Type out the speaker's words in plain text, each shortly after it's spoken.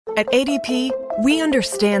At ADP, we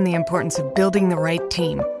understand the importance of building the right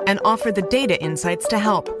team and offer the data insights to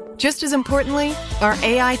help. Just as importantly, our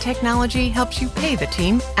AI technology helps you pay the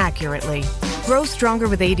team accurately. Grow stronger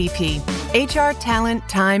with ADP. HR, talent,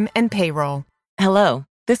 time, and payroll. Hello,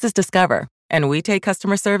 this is Discover, and we take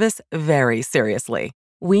customer service very seriously.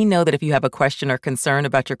 We know that if you have a question or concern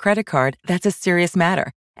about your credit card, that's a serious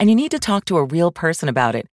matter, and you need to talk to a real person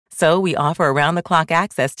about it. So we offer around-the-clock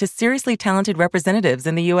access to seriously talented representatives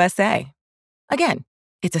in the USA. Again,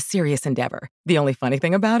 it's a serious endeavor. The only funny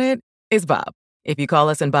thing about it is Bob. If you call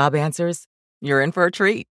us and Bob answers, you're in for a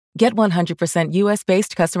treat. Get 100%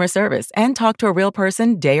 US-based customer service and talk to a real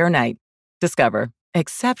person day or night. Discover.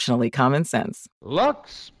 Exceptionally common sense.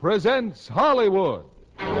 Lux presents Hollywood.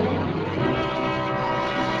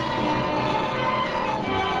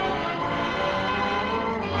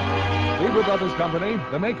 Lever Brothers Company,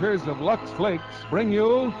 the makers of Lux Flakes, bring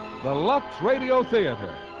you the Lux Radio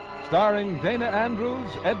Theatre, starring Dana Andrews,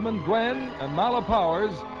 Edmund Gwenn, and Mala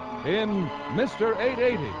Powers in Mr.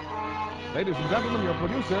 880. Ladies and gentlemen, your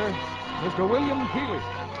producer, Mr. William Keeley.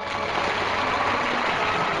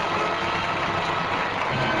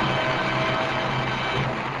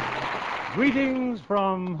 Greetings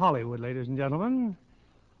from Hollywood, ladies and gentlemen.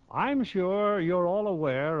 I'm sure you're all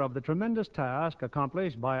aware of the tremendous task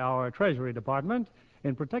accomplished by our Treasury Department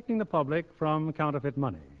in protecting the public from counterfeit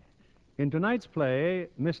money. In tonight's play,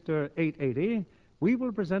 Mr. 880, we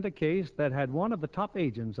will present a case that had one of the top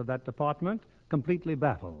agents of that department completely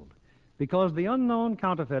baffled, because the unknown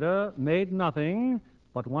counterfeiter made nothing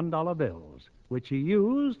but $1 bills, which he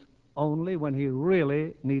used only when he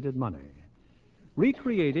really needed money.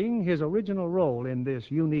 Recreating his original role in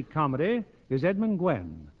this unique comedy is Edmund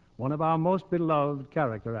Gwenn, one of our most beloved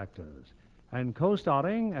character actors, and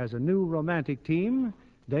co-starring as a new romantic team,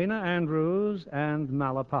 Dana Andrews and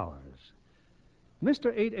Mala Powers.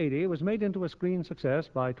 Mr. 880 was made into a screen success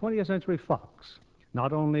by 20th Century Fox,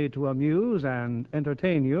 not only to amuse and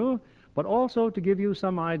entertain you, but also to give you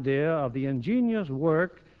some idea of the ingenious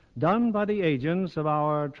work done by the agents of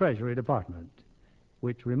our Treasury Department.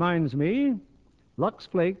 Which reminds me, Lux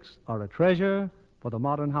Flakes are a treasure for the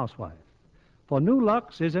modern housewife. For new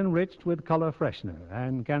Lux is enriched with color freshener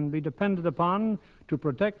and can be depended upon to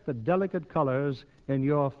protect the delicate colors in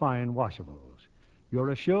your fine washables.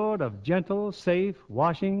 You're assured of gentle, safe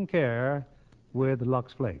washing care with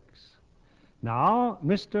Lux Flakes. Now,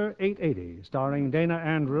 Mr. 880, starring Dana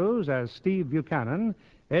Andrews as Steve Buchanan,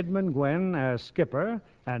 Edmund Gwenn as Skipper,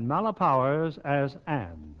 and Mala Powers as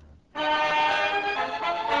Anne.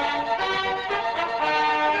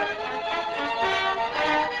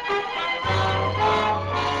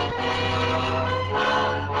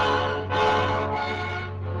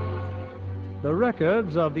 The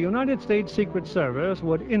records of the United States Secret Service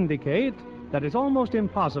would indicate that it's almost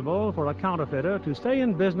impossible for a counterfeiter to stay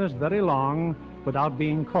in business very long without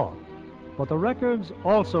being caught. But the records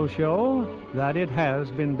also show that it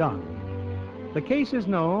has been done. The case is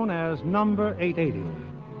known as Number 880,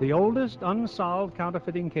 the oldest unsolved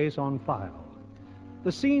counterfeiting case on file.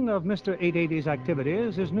 The scene of Mr. 880's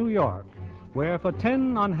activities is New York, where for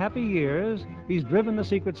 10 unhappy years he's driven the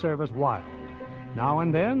Secret Service wild. Now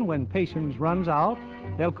and then, when patience runs out,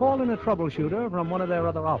 they'll call in a troubleshooter from one of their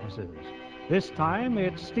other offices. This time,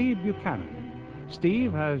 it's Steve Buchanan.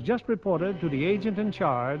 Steve has just reported to the agent in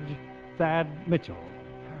charge, Thad Mitchell.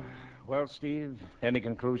 Well, Steve, any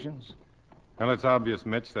conclusions? Well, it's obvious,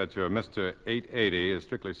 Mitch, that your Mr. 880 is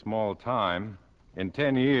strictly small time. In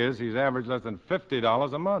 10 years, he's averaged less than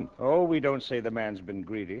 $50 a month. Oh, we don't say the man's been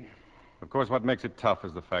greedy. Of course, what makes it tough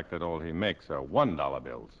is the fact that all he makes are $1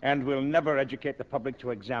 bills. And we'll never educate the public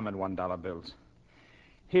to examine $1 bills.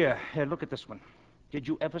 Here, look at this one. Did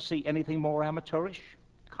you ever see anything more amateurish?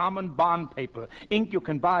 Common bond paper, ink you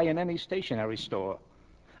can buy in any stationery store.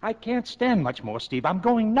 I can't stand much more, Steve. I'm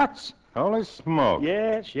going nuts. Holy smoke.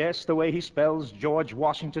 Yes, the way he spells George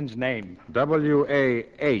Washington's name. Washington.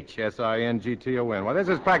 Well, this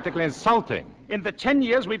is practically insulting. In the 10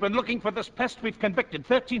 years we've been looking for this pest, we've convicted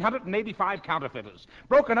 1,385 counterfeiters,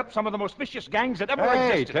 broken up some of the most vicious gangs that ever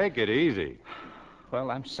existed. Hey, take it easy.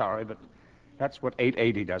 Well, I'm sorry, but that's what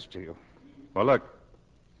 880 does to you. Well, look,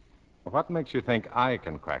 what makes you think I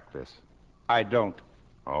can crack this? I don't.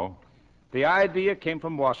 Oh? The idea came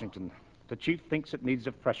from Washington. The chief thinks it needs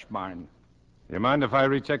a fresh mind. You mind if I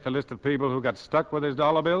recheck the list of people who got stuck with his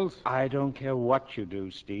dollar bills? I don't care what you do,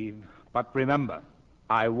 Steve. But remember,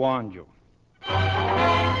 I warned you.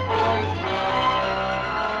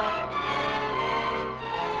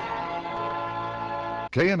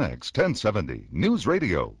 KNX 1070 News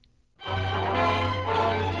Radio.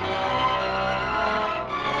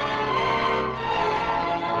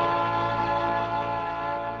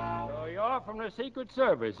 from the Secret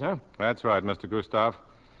Service, huh? That's right, Mr. Gustav.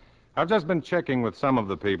 I've just been checking with some of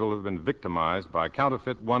the people who've been victimized by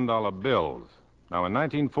counterfeit $1 bills. Now, in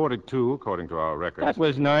 1942, according to our records... That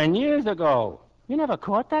was 9 years ago. You never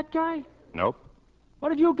caught that guy? Nope.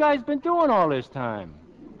 What have you guys been doing all this time?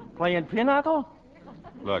 Playing pinochle?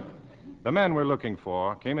 Look, the man we're looking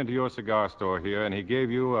for came into your cigar store here, and he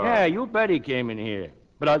gave you a... Yeah, you bet he came in here.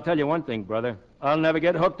 But I'll tell you one thing, brother. I'll never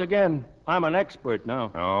get hooked again. I'm an expert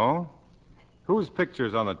now. Oh? Whose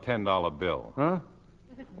picture's on the $10 bill? Huh?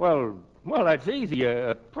 Well, that's easy.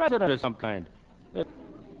 A president of some kind.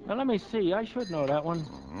 Now, let me see. I should know that one.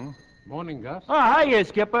 Mm-hmm. Morning, Gus. Oh, hiya,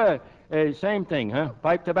 Skipper. Same thing, huh?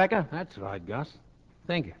 Pipe tobacco? That's right, Gus.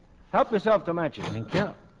 Thank you. Help yourself to matches. Thank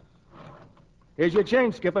you. Here's your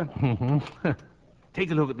change, Skipper.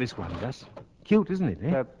 Take a look at this one, Gus. Cute, isn't it,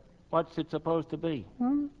 eh? What's it supposed to be?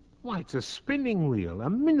 Why, it's a spinning wheel, a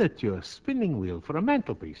miniature spinning wheel for a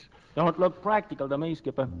mantelpiece. Don't look practical to me,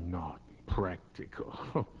 Skipper. Not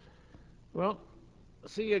practical. Well,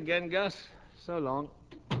 see you again, Gus. So long.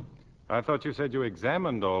 I thought you said you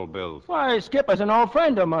examined all bills. Why, Skipper's an old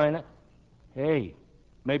friend of mine. Hey,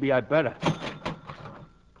 maybe I'd better.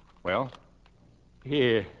 Well?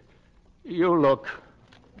 Here, you look.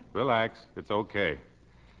 Relax. It's okay.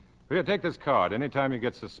 Here, take this card. Anytime you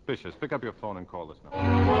get suspicious, pick up your phone and call this number.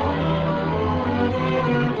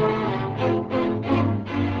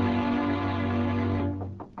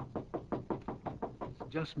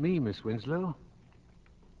 It's just me, Miss Winslow.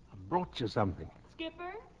 I brought you something.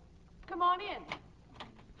 Skipper, come on in.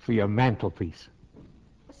 For your mantelpiece.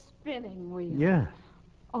 A spinning wheel. Yeah.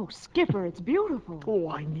 Oh, Skipper, it's beautiful. Oh,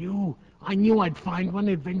 I knew I'd find one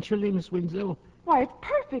eventually, Miss Winslow. Why, it's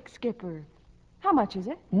perfect, Skipper. How much is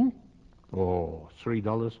it? Oh, $3.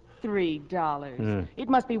 $3. It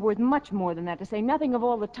must be worth much more than that, to say nothing of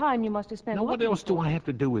all the time you must have spent Now, what looking else do for it. I have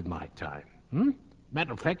to do with my time?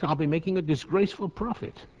 Matter of fact, I'll be making a disgraceful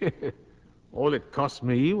profit. All it cost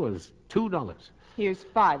me was $2. Here's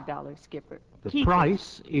 $5, Skipper. The Keep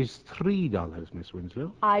price is $3, Miss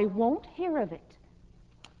Winslow. I won't hear of it.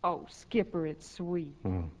 Oh, Skipper, it's sweet.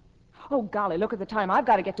 Oh, golly, look at the time. I've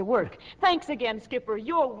got to get to work. Thanks again, Skipper.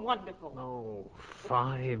 You're wonderful. Oh,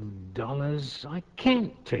 $5? I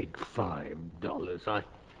can't take $5.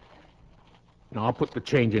 Now, I'll put the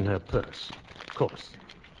change in her purse. Of course.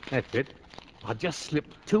 That's it. I'll just slip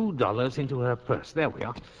 $2 into her purse. There we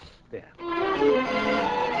are. There.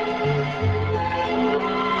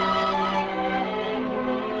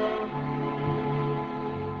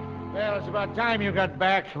 Well, it's about time you got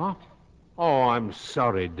back. Huh? Oh, I'm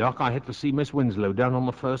sorry, Doc. I had to see Miss Winslow down on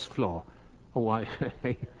the first floor. Oh, I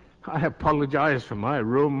apologize for my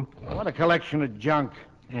room. What a collection of junk.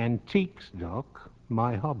 Antiques, Doc.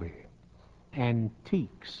 My hobby.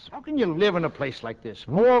 Antiques. How can you live in a place like this?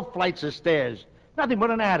 4 flights of stairs. Nothing but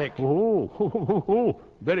an attic. Oh,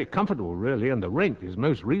 very comfortable, really, and the rent is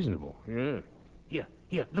most reasonable. Yeah.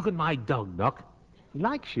 Here, look at my dog, Doc. He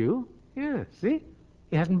likes you. Yeah, see?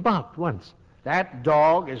 He hasn't barked once. That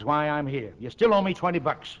dog is why I'm here. You still owe me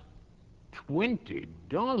 $20.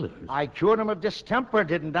 $20? I cured him of distemper,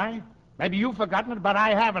 didn't I? Maybe you've forgotten it, but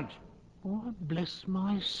I haven't. Oh, bless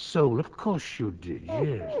my soul. Of course you did,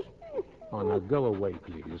 yes. Oh, now go away,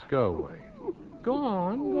 please. Go away. Go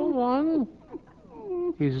on.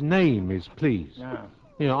 His name is Please. Yeah.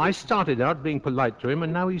 You know, I started out being polite to him,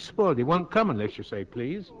 and now he's spoiled. He won't come unless you say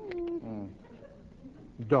please.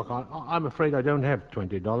 Doc, I'm afraid I don't have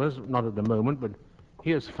 $20. Not at the moment, but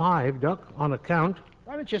here's $5, Doc, on account.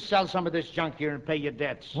 Why don't you sell some of this junk here and pay your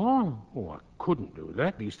debts? Oh, I couldn't do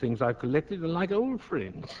that. These things I've collected are like old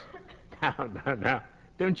friends. Now.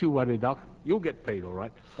 Don't you worry, Doc. You'll get paid, all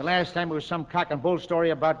right. The last time it was some cock and bull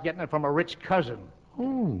story about getting it from a rich cousin.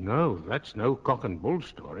 Oh, no, that's no cock and bull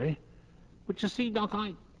story. But you see, Doc,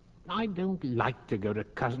 I don't like to go to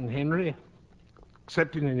Cousin Henry,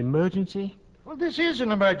 except in an emergency. Well, this is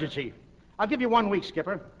an emergency. I'll give you 1 week,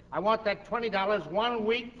 Skipper. I want that $20 1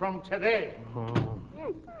 week from today.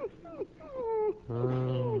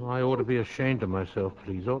 I ought to be ashamed of myself,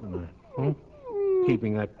 please, oughtn't I?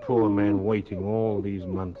 Keeping that poor man waiting all these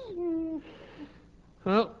months.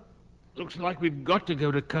 Well, looks like we've got to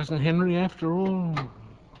go to Cousin Henry after all.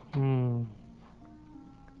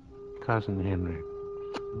 Cousin Henry.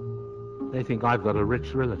 They think I've got a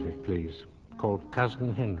rich relative, please, called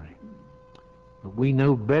Cousin Henry. But we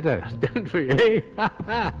know better, don't we, eh?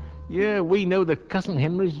 Yeah, we know that Cousin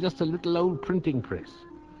Henry's just a little old printing press.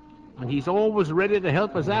 And he's always ready to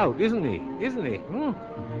help us out, isn't he?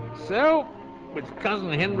 So, with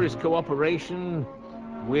Cousin Henry's cooperation,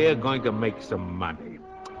 we're going to make some money.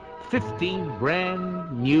 15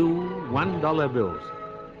 brand new $1 bills.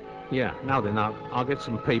 Yeah, now then, I'll get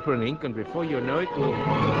some paper and ink, and before you know it, we'll...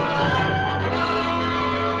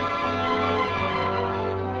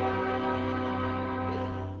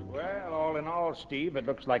 Well, all in all, Steve, it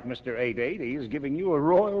looks like Mr. 880 is giving you a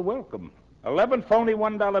royal welcome. 11 phony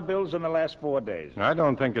 $1 bills in the last 4 days. I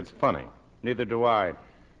don't think it's funny. Neither do I.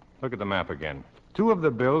 Look at the map again. 2 of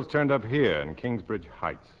the bills turned up here in Kingsbridge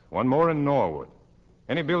Heights. 1 more in Norwood.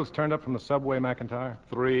 Any bills turned up from the subway, McIntyre?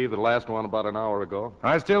 3, the last one about an hour ago.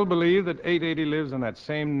 I still believe that 880 lives in that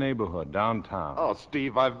same neighborhood downtown. Oh,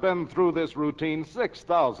 Steve, I've been through this routine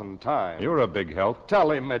 6,000 times. You're a big help.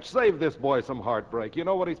 Tell him, Mitch, save this boy some heartbreak. You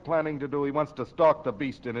know what he's planning to do? He wants to stalk the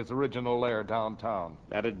beast in his original lair downtown.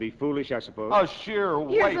 That'd be foolish, I suppose. A sheer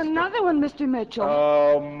Here's waste. another one, Mr. Mitchell.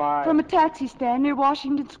 Oh, my. From a taxi stand near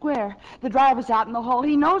Washington Square. The driver's out in the hall.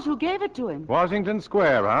 He knows who gave it to him. Washington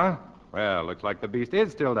Square, huh? Well, looks like the beast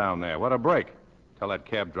is still down there. What a break. Tell that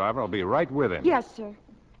cab driver I'll be right with him. Yes, sir.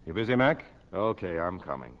 You busy, Mac? Okay, I'm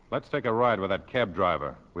coming. Let's take a ride with that cab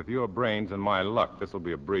driver. With your brains and my luck, this'll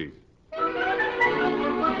be a breeze.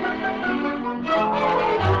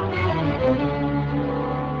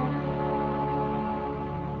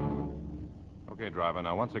 Okay, driver,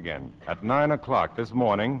 now once again. At 9 o'clock this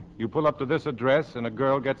morning, you pull up to this address and a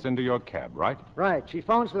girl gets into your cab, right? Right. She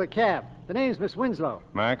phones for the cab. The name's Miss Winslow.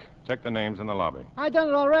 Mac, check the names in the lobby. I done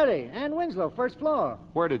it already. Ann Winslow, first floor.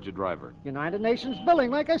 Where did you drive her? United Nations building.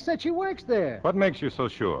 Like I said, she works there. What makes you so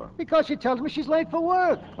sure? Because she tells me she's late for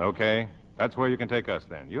work. Okay, that's where you can take us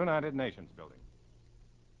then. United Nations building.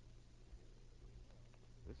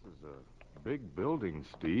 This is a big building,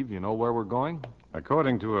 Steve. You know where we're going?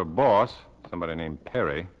 According to her boss, somebody named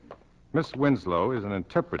Perry, Miss Winslow is an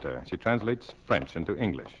interpreter. She translates French into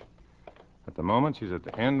English. At the moment, she's at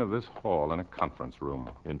the end of this hall in a conference room.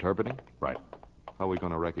 Interpreting? Right. How are we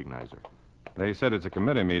going to recognize her? They said it's a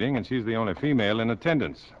committee meeting, and she's the only female in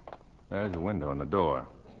attendance. There's a window and the door.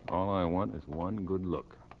 All I want is one good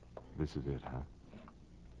look. This is it, huh?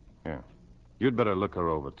 Yeah. You'd better look her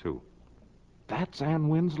over, too. That's Ann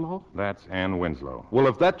Winslow? That's Ann Winslow. Well,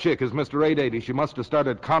 if that chick is Mr. 880, she must have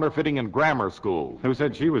started counterfeiting in grammar school. Who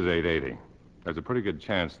said she was 880? There's a pretty good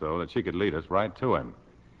chance, though, that she could lead us right to him.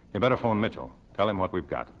 You better phone Mitchell. Tell him what we've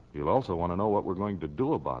got. You'll also want to know what we're going to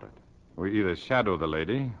do about it. We either shadow the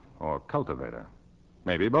lady or cultivate her.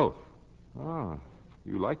 Maybe both. Ah,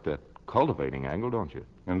 you like that cultivating angle, don't you?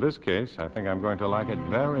 In this case, I think I'm going to like it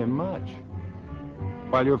very much.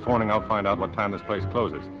 While you're phoning, I'll find out what time this place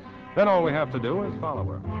closes. Then all we have to do is follow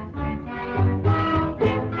her.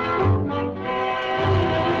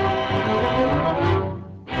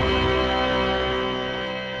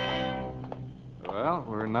 Well,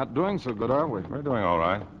 we're not doing so good, are we? We're doing all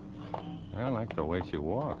right. I like the way she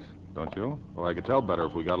walks, don't you? Well, I could tell better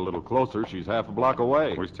if we got a little closer. She's half a block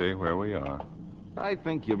away. We see where we are. I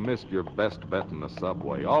think you missed your best bet in the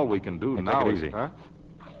subway. All we can do now take it is... easy. Huh?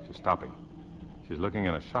 She's stopping. She's looking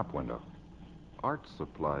in a shop window. Art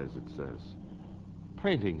supplies, it says.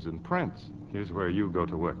 Paintings and prints. Here's where you go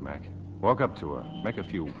to work, Mac. Walk up to her. Make a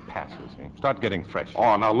few passes. Start getting fresh.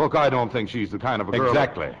 Oh, now, look, I don't think she's the kind of a girl...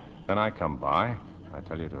 Exactly. Then I come by. I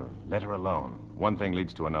tell you to let her alone. One thing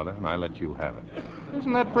leads to another, and I let you have it.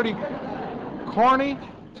 Isn't that pretty corny?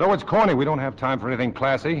 So it's corny. We don't have time for anything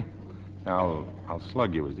classy. Now, I'll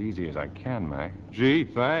slug you as easy as I can, Mac. Gee,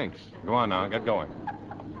 thanks. Go on now. Get going.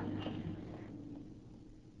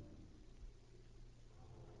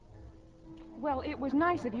 Well, it was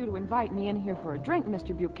nice of you to invite me in here for a drink,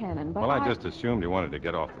 Mr. Buchanan, but Well, I just assumed you wanted to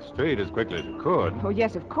get off the street as quickly as you could. Oh,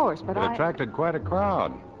 yes, of course, but It attracted quite a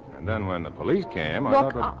crowd. And then when the police came, I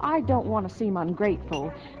Look, thought... I don't want to seem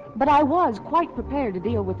ungrateful, but I was quite prepared to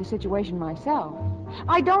deal with the situation myself.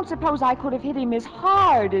 I don't suppose I could have hit him as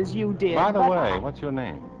hard as you did. By the way, what's your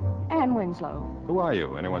name? Ann Winslow. Who are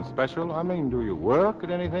you? Anyone special? I mean, do you work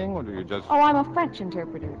at anything, or do you just... Oh, I'm a French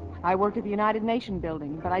interpreter. I work at the United Nations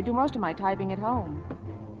building, but I do most of my typing at home.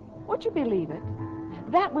 Would you believe it?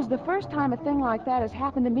 That was the first time a thing like that has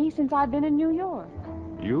happened to me since I've been in New York.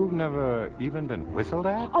 You've never even been whistled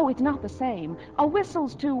at? Oh, it's not the same. A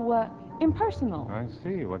whistle's too, impersonal. I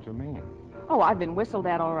see what you mean. Oh, I've been whistled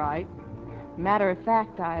at, all right. Matter of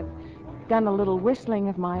fact, I've done a little whistling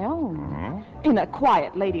of my own. Mm-hmm. In a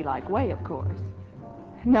quiet, ladylike way, of course.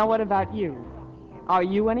 Now, what about you? Are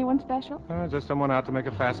you anyone special? Just someone out to make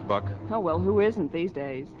a fast buck. Oh, well, who isn't these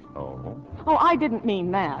days? Oh? Oh, I didn't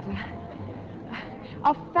mean that.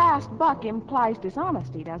 A fast buck implies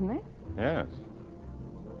dishonesty, doesn't it? Yes.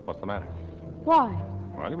 What's the matter? Why?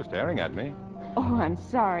 Well, he was staring at me. Oh, I'm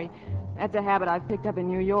sorry. That's a habit I've picked up in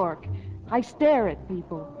New York. I stare at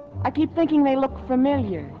people. I keep thinking they look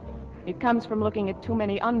familiar. It comes from looking at too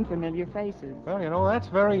many unfamiliar faces. Well, that's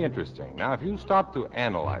very interesting. Now, if you stop to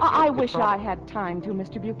analyze it... I wish I had time to,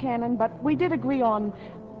 Mr. Buchanan, but we did agree on,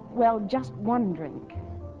 well, just one drink.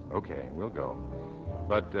 Okay, we'll go.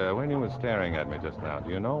 But when you were staring at me just now,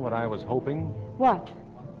 do you know what I was hoping? What?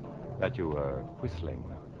 That you were whistling.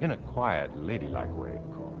 In a quiet, ladylike way,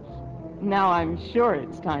 of course. Now I'm sure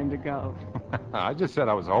it's time to go. I just said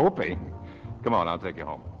I was hoping. Come on, I'll take you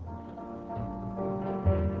home.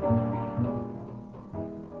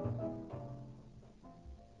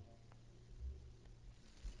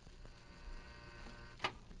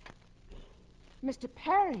 Mr.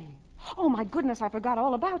 Perry. Oh, my goodness, I forgot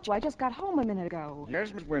all about you. I just got home a minute ago.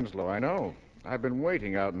 Yes, Miss Winslow, I know. I've been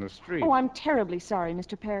waiting out in the street. Oh, I'm terribly sorry,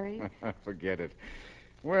 Mr. Perry. Forget it.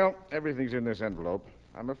 Well, everything's in this envelope.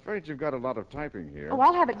 I'm afraid you've got a lot of typing here. Oh,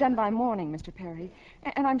 I'll have it done by morning, Mr. Perry.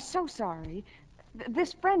 And I'm so sorry.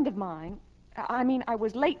 This friend of mine, I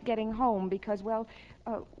was late getting home because, well,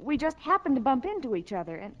 we just happened to bump into each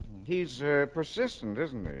other, and... He's persistent,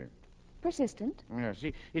 isn't he? Persistent? Yes,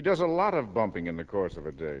 he does a lot of bumping in the course of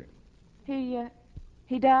a day.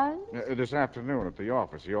 He does? This afternoon at the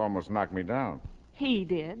office, he almost knocked me down. He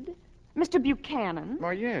did? Mr. Buchanan?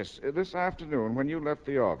 Why, yes. This afternoon, when you left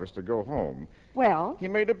the office to go home... Well? He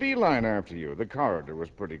made a beeline after you. The corridor was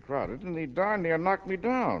pretty crowded, and he darn near knocked me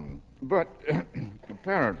down. But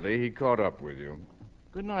apparently he caught up with you.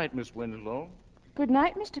 Good night, Miss Winslow. Good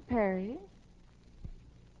night, Mr. Perry.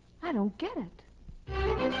 I don't get it.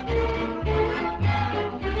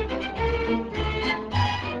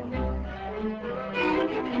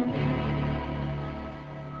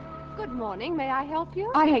 Good morning. May I help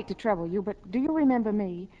you? I hate to trouble you, but do you remember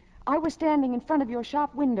me? I was standing in front of your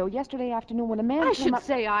shop window yesterday afternoon when a man I came should up...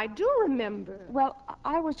 say I do remember. Well,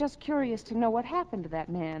 I was just curious to know what happened to that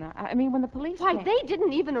man. I mean, when the police Why, came... they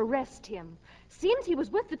didn't even arrest him. Seems he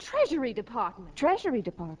was with the Treasury Department. Treasury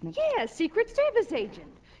Department? Yes, Secret Service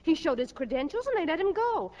agent. He showed his credentials and they let him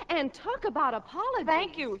go. And talk about apologies.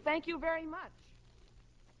 Thank you. Thank you very much.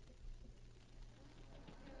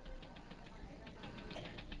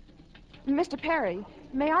 Mr. Perry,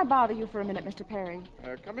 may I bother you for a minute, Mr. Perry?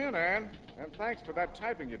 Come in, Anne. And thanks for that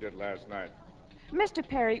typing you did last night. Mr.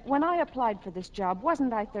 Perry, when I applied for this job,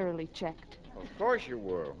 wasn't I thoroughly checked? Of course you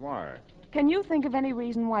were. Why? Can you think of any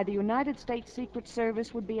reason why the United States Secret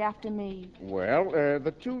Service would be after me? Well,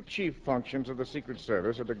 the two chief functions of the Secret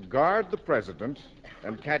Service are to guard the president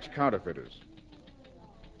and catch counterfeiters.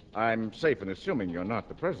 I'm safe in assuming you're not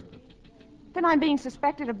the president. Then I'm being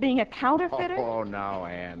suspected of being a counterfeiter? Oh, now,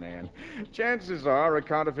 Anne. Chances are a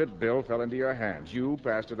counterfeit bill fell into your hands. You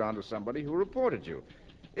passed it on to somebody who reported you.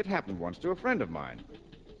 It happened once to a friend of mine.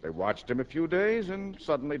 They watched him a few days and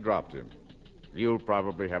suddenly dropped him. You'll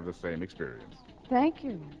probably have the same experience. Thank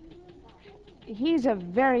you. He's a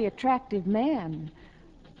very attractive man.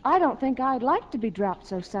 I don't think I'd like to be dropped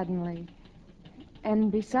so suddenly.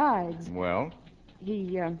 And besides... Well?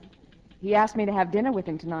 He asked me to have dinner with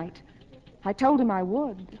him tonight. I told him I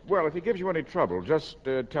would. Well, if he gives you any trouble, just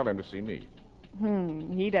tell him to see me.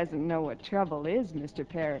 He doesn't know what trouble is, Mr.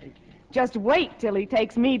 Perry. Just wait till he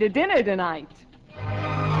takes me to dinner tonight.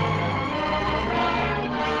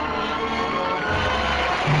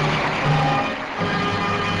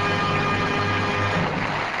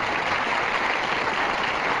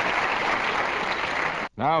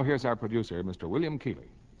 Now, here's our producer, Mr. William Keeley.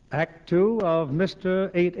 Act 2 of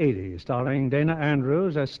Mr. 880, starring Dana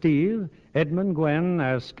Andrews as Steve, Edmund Gwen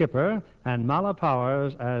as Skipper, and Mala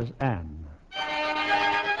Powers as Anne.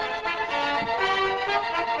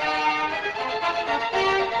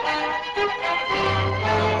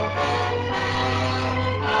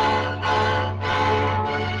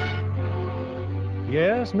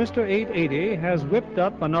 Yes, Mr. 880 has whipped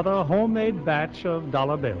up another homemade batch of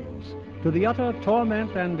dollar bills, to the utter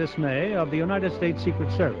torment and dismay of the United States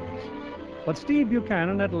Secret Service. But Steve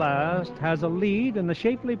Buchanan at last has a lead in the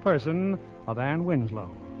shapely person of Anne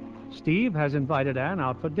Winslow. Steve has invited Anne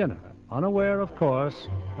out for dinner, unaware, of course,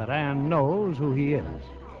 that Anne knows who he is.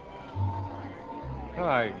 Well,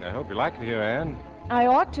 I hope you like it here, Anne. I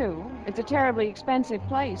ought to. It's a terribly expensive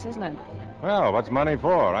place, isn't it? Well, what's money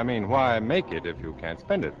for? I mean, why make it if you can't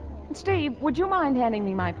spend it? Steve, would you mind handing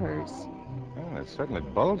me my purse? Well, it's certainly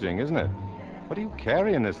bulging, isn't it? What do you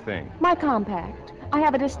carry in this thing? My compact. I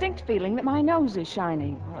have a distinct feeling that my nose is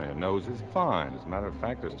shining. Oh, your nose is fine. As a matter of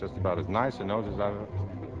fact, it's just about as nice a nose as I've ever...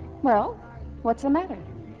 Well, what's the matter?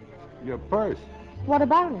 Your purse. What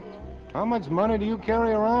about it? How much money do you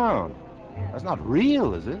carry around? That's not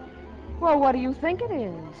real, is it? Well, what do you think it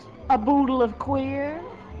is? A boodle of queer?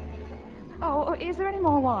 Oh, is there any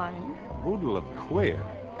more wine? A boodle of queer?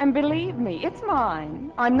 And believe me, it's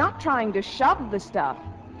mine. I'm not trying to shove the stuff.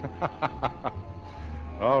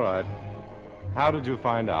 All right. How did you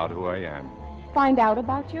find out who I am? Find out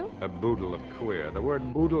about you? A boodle of queer. The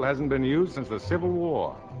word boodle hasn't been used since the Civil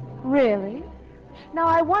War. Really? Now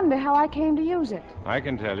I wonder how I came to use it. I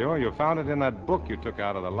can tell you. You found it in that book you took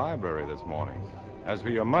out of the library this morning. As for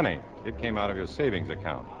your money, it came out of your savings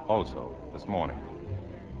account, also, this morning.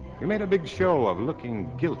 You made a big show of looking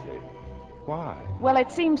guilty. Why? Well,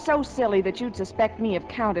 it seems so silly that you'd suspect me of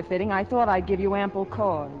counterfeiting, I thought I'd give you ample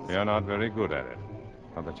cause. You're not very good at it.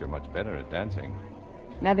 Not that you're much better at dancing.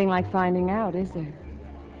 Nothing like finding out, is there?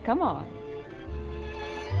 Come on.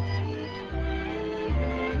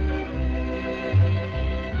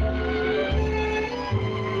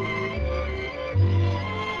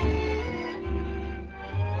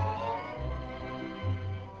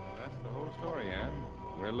 That's the whole story, Ann.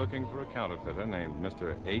 We're looking for a counterfeiter named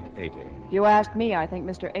Mr. 880. If you ask me, I think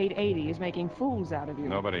Mr. 880 is making fools out of you.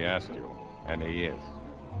 Nobody asked you, and he is.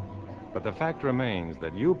 But the fact remains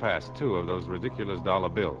that you passed 2 of those ridiculous dollar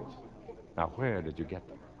bills. Now, where did you get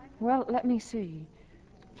them? Well, let me see.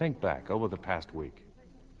 Think back over the past week.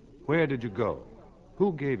 Where did you go?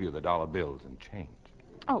 Who gave you the dollar bills and change?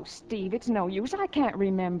 Oh, Steve, it's no use. I can't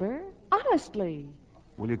remember. Honestly.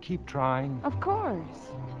 Will you keep trying? Of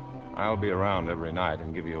course. I'll be around every night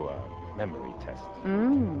and give you a memory test.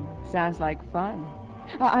 Sounds like fun.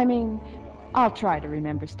 I'll try to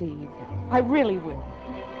remember, Steve. I really will.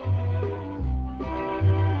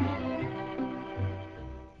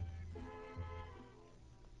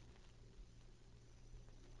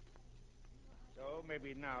 So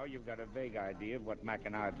maybe now you've got a vague idea of what Mac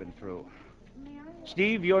and I have been through.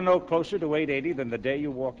 Steve, you're no closer to 880 than the day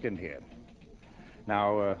you walked in here.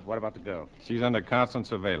 Now, what about the girl? She's under constant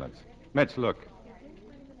surveillance. Mitch, look.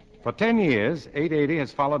 For 10 years, 880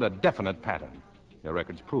 has followed a definite pattern. Your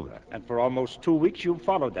records prove that. And for almost 2 weeks, you've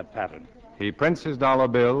followed that pattern. He prints his dollar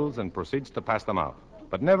bills and proceeds to pass them out.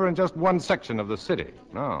 But never in just one section of the city.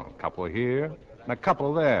 No, a couple here and a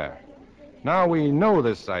couple there. Now we know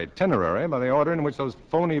this itinerary by the order in which those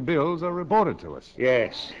phony bills are reported to us.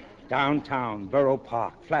 Yes. Downtown, Borough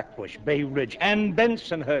Park, Flatbush, Bay Ridge, and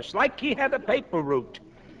Bensonhurst, like he had a paper route.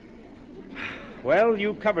 Well,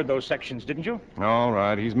 you covered those sections, didn't you? All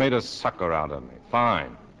right, he's made a sucker out of me.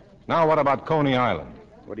 Fine. Now what about Coney Island?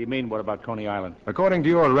 What do you mean, what about Coney Island? According to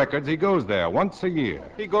your records, he goes there once a year.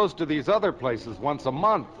 He goes to these other places once a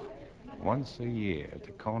month. Once a year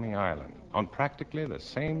to Coney Island, on practically the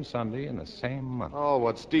same Sunday in the same month. Oh,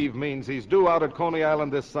 what Steve means, he's due out at Coney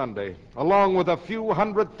Island this Sunday, along with a few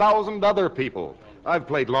 100,000 other people. I've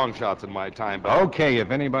played long shots in my time, but... Okay,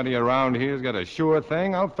 if anybody around here's got a sure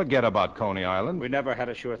thing, I'll forget about Coney Island. We never had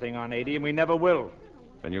a sure thing on 80, and we never will.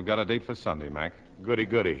 Then you've got a date for Sunday, Mac. Goody,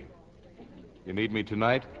 goody. You need me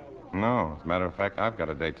tonight? No, as a matter of fact, I've got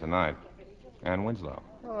a date tonight. Ann Winslow.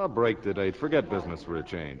 Oh, break the date. Forget business for a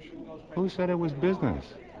change. Who said it was business?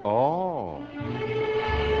 Oh.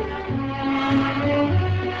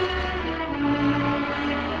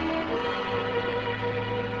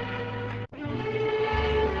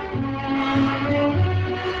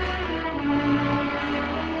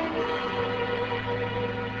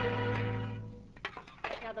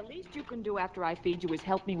 Now, the least you can do after I feed you is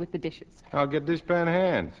help me with the dishes. I'll get dishpan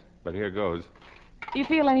hands, but here goes. Do you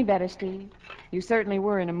feel any better, Steve? You certainly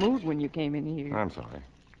were in a mood when you came in here. I'm sorry.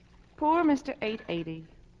 Poor Mr. 880.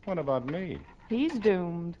 What about me? He's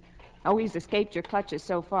doomed. Oh, he's escaped your clutches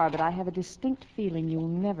so far, but I have a distinct feeling you'll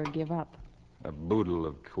never give up. A boodle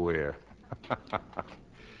of queer.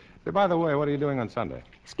 Say, by the way, what are you doing on Sunday?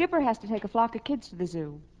 Skipper has to take a flock of kids to the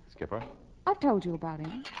zoo. Skipper? I've told you about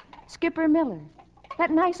him. Skipper Miller. That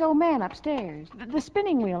nice old man upstairs. The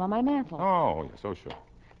spinning wheel on my mantel. Oh, you're so sure.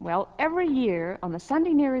 Well, every year, on the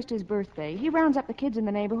Sunday nearest his birthday, he rounds up the kids in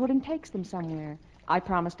the neighborhood and takes them somewhere. I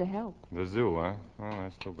promise to help. The zoo, huh? Oh,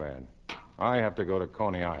 that's too bad. I have to go to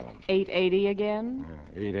Coney Island. 880 again?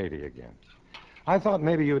 Yeah, 880 again. I thought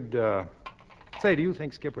maybe you'd, Say, do you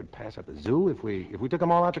think Skipper would pass at the zoo if we took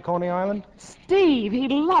them all out to Coney Island? Steve,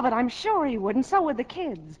 he'd love it. I'm sure he would, and so would the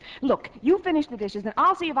kids. Look, you finish the dishes, and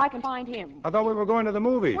I'll see if I can find him. I thought we were going to the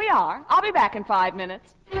movies. We are. I'll be back in 5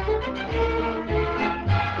 minutes.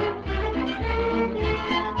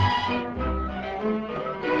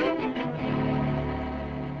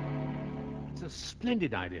 It's a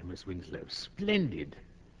splendid idea, Miss Winslow. Splendid.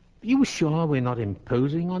 You sure we're not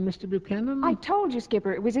imposing on Mr. Buchanan? I told you,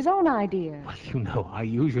 Skipper, it was his own idea. Well, you know, I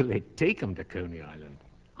usually take him to Coney Island.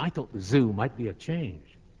 I thought the zoo might be a change.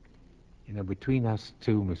 You know, between us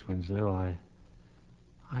two, Miss Winslow,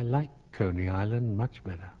 I like Coney Island much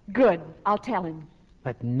better. Good. I'll tell him.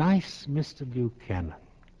 That nice Mr. Buchanan.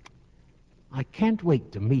 I can't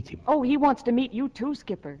wait to meet him. Oh, he wants to meet you too,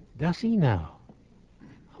 Skipper. Does he now?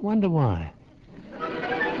 I wonder why.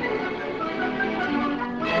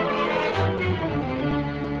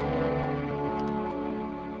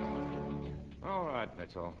 All right,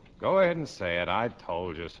 Mitchell. Go ahead and say it. I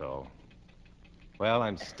told you so. Well,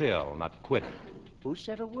 I'm still not quitting. Who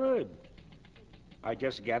said a word? I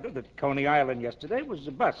just gathered that Coney Island yesterday was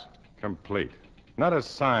a bust. Complete. Not a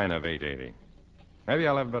sign of 880. Maybe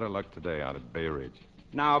I'll have better luck today out at Bay Ridge.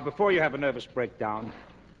 Now, before you have a nervous breakdown,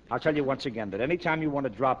 I'll tell you once again that any time you want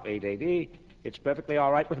to drop 880, it's perfectly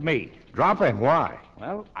all right with me. Drop it? Why?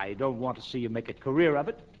 Well, I don't want to see you make a career of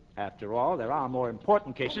it. After all, there are more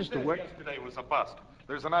important cases to work. Yesterday was a bust.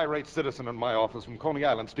 There's an irate citizen in my office from Coney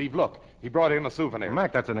Island, Steve. Look, he brought in a souvenir.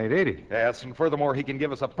 Mac, that's an 880. Yes, and furthermore, he can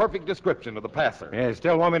give us a perfect description of the passer. Yeah, you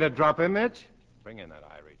still want me to drop him, Mitch? Bring in that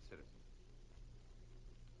irate citizen.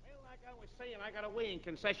 Well, like I was saying, I got a weighing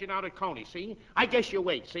concession out at Coney, see? I guess you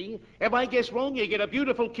wait, see? If I guess wrong, you get a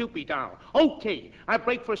beautiful Cupid doll. Okay, I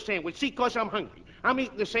break for a sandwich, see, 'cause I'm hungry. I'm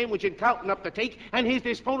eating the sandwich and counting up the take, and here's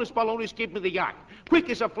this bonus balloonist give me the yacht.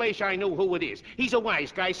 Quick as a flash, I know who it is. He's a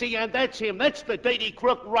wise guy, see, and that's him. That's the dirty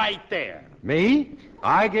crook right there. Me?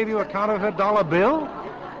 I gave you a counterfeit dollar bill?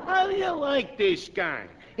 How do you like this guy?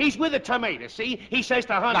 He's with a tomato, see? He says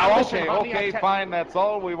to Hunter... Now, "Listen, honey, okay, fine. That's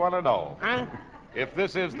all we want to know. Huh? If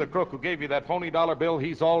this is the crook who gave you that phony dollar bill,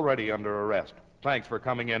 he's already under arrest. Thanks for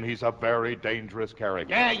coming in. He's a very dangerous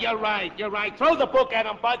character. Yeah, you're right, you're right. Throw the book at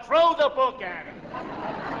him, Bud. Throw the book at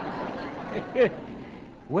him.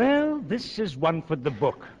 Well, this is one for the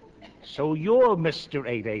book. So you're Mr.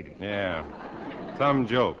 880. Yeah, some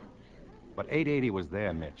joke. But 880 was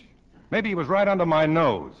there, Mitch. Maybe he was right under my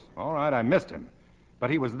nose. All right, I missed him. But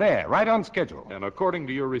he was there, right on schedule. And according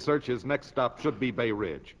to your research, his next stop should be Bay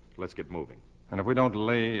Ridge. Let's get moving. And if we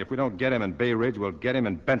don't get him in Bay Ridge, we'll get him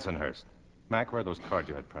in Bensonhurst. Mac, where are those cards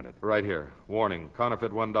you had printed? Right here. Warning,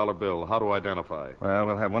 counterfeit $1 bill. How to identify? Well,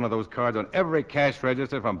 we'll have one of those cards on every cash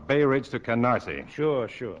register from Bay Ridge to Canarsie. Sure.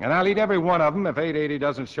 And I'll eat every one of them if 880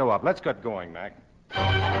 doesn't show up. Let's get going, Mac.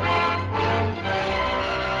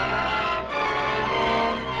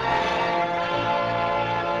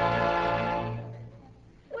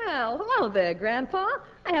 Well, hello there, Grandpa.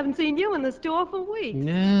 I haven't seen you in the store for weeks.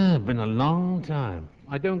 Yeah, been a long time.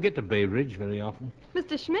 I don't get to Bay Ridge very often.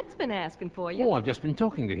 Mr. Schmidt's been asking for you. Oh, I've just been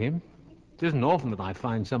talking to him. It isn't often that I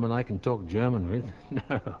find someone I can talk German with.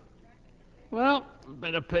 No. Well,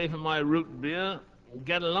 better pay for my root beer and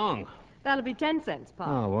get along. That'll be 10 cents, Pa.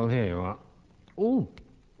 Oh, well, here you are. Oh,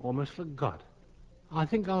 almost forgot. I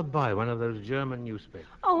think I'll buy one of those German newspapers.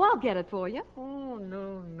 Oh, I'll get it for you. Oh,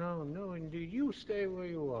 no, indeed. You stay where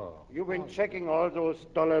you are. You've been checking all those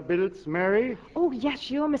dollar bills, Mary? Oh, yes,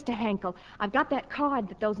 sure, Mr. Henkel. I've got that card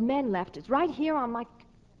that those men left. It's right here on my...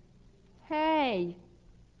 Hey,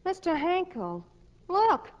 Mr. Henkel,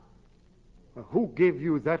 look. Who gave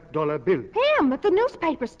you that dollar bill? Him, at the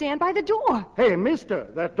newspaper stand by the door. Hey, mister,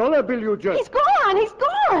 that dollar bill you just... He's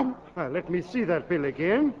gone! Let me see that bill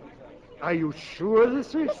again. Are you sure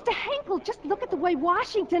this is... Mr. Henkel, just look at the way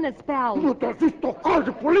Washington is spelled. No, das ist doch... Call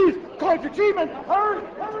the police! Call the G-men! Hurry!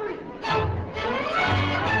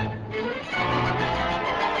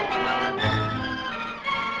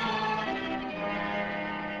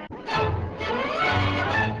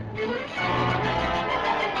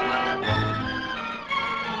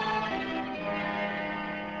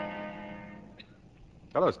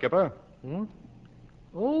 Hello, Skipper. Hmm?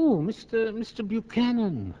 Oh, Mr.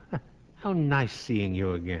 Buchanan. How nice seeing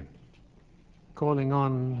you again. Calling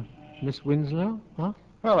on Miss Winslow, huh?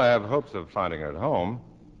 Well, I have hopes of finding her at home.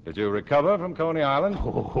 Did you recover from Coney Island?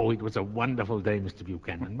 Oh, it was a wonderful day, Mr.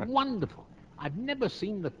 Buchanan. Wonderful. I've never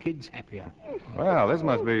seen the kids happier. Well, this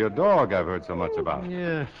must be your dog I've heard so much about.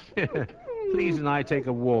 Yeah. Please and I take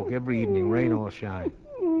a walk every evening, rain or shine.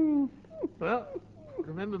 Well,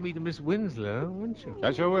 remember me to Miss Winslow, won't you?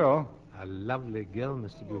 I sure will. A lovely girl,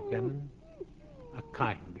 Mr. Buchanan. A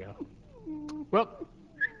kind girl. Well,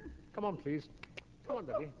 come on, please. Come on,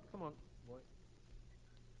 Daddy. Come on, boy.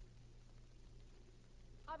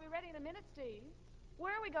 I'll be ready in a minute, Steve.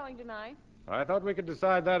 Where are we going tonight? I thought we could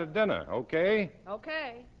decide that at dinner, okay?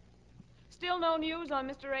 Okay. Still no news on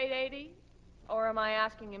Mr. 880? Or am I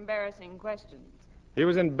asking embarrassing questions? He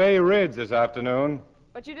was in Bay Ridge this afternoon.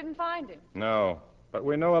 But you didn't find him? No, but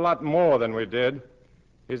we know a lot more than we did.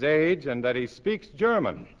 His age and that he speaks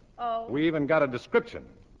German. Oh? We even got a description.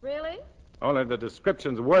 Really? Only the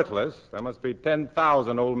description's worthless. There must be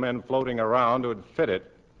 10,000 old men floating around who'd fit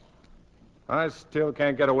it. I still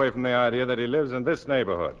can't get away from the idea that he lives in this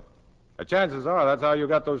neighborhood. The chances are that's how you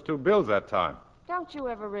got those two bills that time. Don't you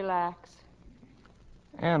ever relax.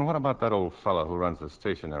 Ann, what about that old fellow who runs the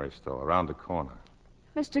stationery store around the corner?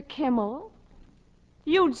 Mr. Kimmel?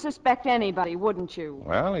 You'd suspect anybody, wouldn't you?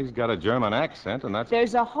 Well, he's got a German accent, and that's...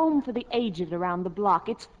 There's a home for the aged around the block.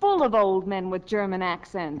 It's full of old men with German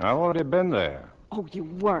accents. I've already been there. Oh, you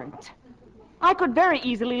weren't. I could very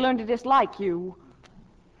easily learn to dislike you.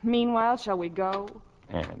 Meanwhile, shall we go?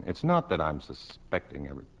 Ann, it's not that I'm suspecting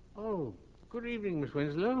every... Oh, good evening, Miss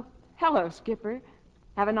Winslow. Hello, Skipper.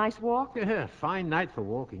 Have a nice walk? Yeah, fine night for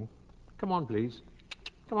walking. Come on, please.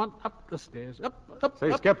 Come on, up the stairs. Up. Say,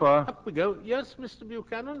 up, Skipper. Up we go. Yes, Mr.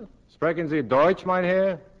 Buchanan? Sprechen Sie Deutsch, mein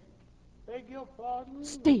Herr? Beg your pardon?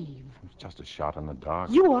 Steve. It's just a shot in the dark.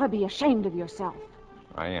 You ought to be ashamed of yourself.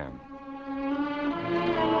 I am.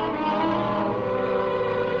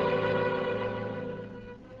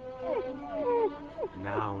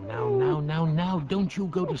 Now, don't you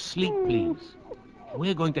go to sleep, please.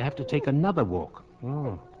 We're going to have to take another walk.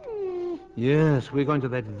 Oh. Yes, we're going to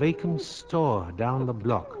that vacant store down the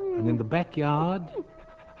block. And in the backyard,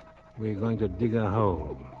 we're going to dig a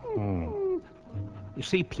hole. You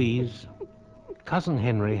see, please, Cousin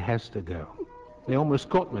Henry has to go. They almost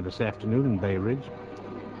caught me this afternoon in Bay Ridge.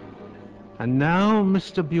 And now,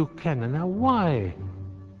 Mr. Buchanan, now why?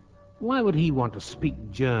 Why would he want to speak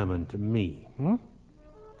German to me?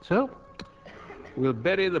 So, we'll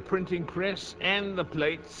bury the printing press and the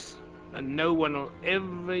plates, and no one will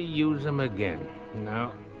ever use them again.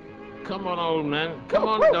 Now, come on, old man. Come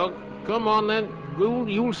on, dog. Come on, then.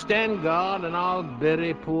 You'll stand guard, and I'll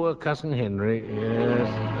bury poor Cousin Henry. Yes.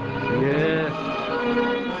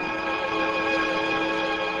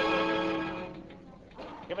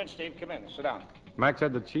 Come in, Steve. Come in. Sit down. Mac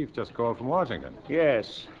said the chief just called from Washington.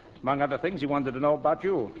 Yes. Among other things, he wanted to know about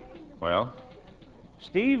you. Well?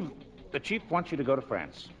 Steve, the chief wants you to go to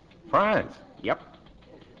France. France? Yep.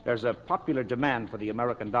 There's a popular demand for the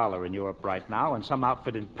American dollar in Europe right now, and some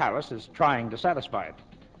outfit in Paris is trying to satisfy it.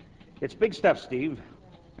 It's big stuff, Steve.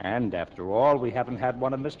 And after all, we haven't had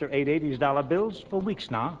one of Mr. 880's dollar bills for weeks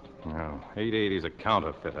now. No, 880's a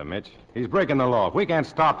counterfeiter, Mitch. He's breaking the law. If we can't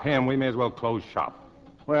stop him, we may as well close shop.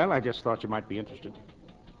 Well, I just thought you might be interested.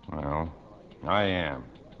 Well, I am.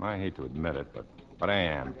 I hate to admit it, but I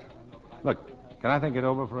am. Look, can I think it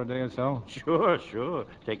over for a day or so? Sure.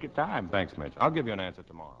 Take your time. Thanks, Mitch. I'll give you an answer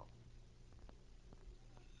tomorrow.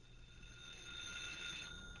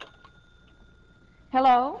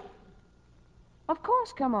 Hello? Of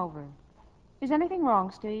course, come over. Is anything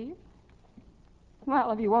wrong, Steve?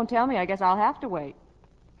 Well, if you won't tell me, I guess I'll have to wait.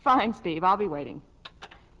 Fine, Steve. I'll be waiting.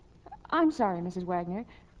 I'm sorry, Mrs. Wagner.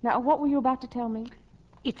 Now, what were you about to tell me?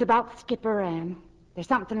 It's about Skipper, Ann. There's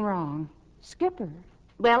something wrong. Skipper?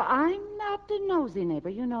 Well, I'm not a nosy neighbor,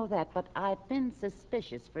 you know that, but I've been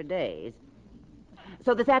suspicious for days.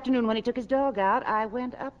 So this afternoon, when he took his dog out, I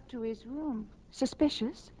went up to his room.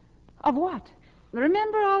 Suspicious? Of what?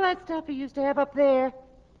 Remember all that stuff he used to have up there?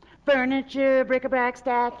 Furniture, bric-a-brac,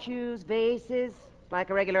 statues, vases, like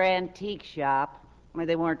a regular antique shop. Only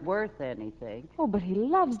they weren't worth anything. Oh, but he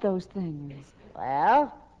loves those things.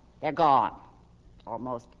 Well, they're gone.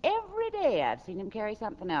 Almost every day I've seen him carry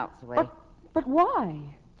something else away. But why?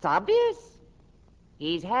 It's obvious.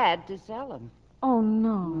 He's had to sell them. Oh,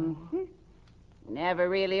 no. Never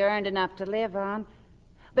really earned enough to live on.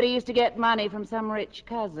 But he used to get money from some rich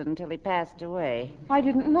cousin till he passed away. I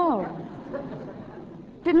didn't know.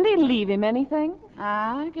 Didn't he leave him anything?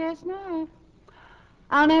 I guess not.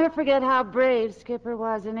 I'll never forget how brave Skipper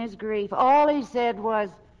was in his grief. All he said was,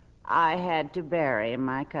 I had to bury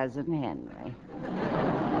my cousin Henry.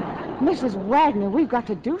 Mrs. Wagner, we've got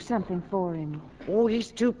to do something for him. Oh, he's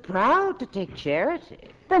too proud to take charity.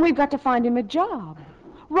 Then we've got to find him a job.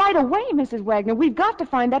 Right away, Mrs. Wagner. We've got to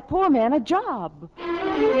find that poor man a job.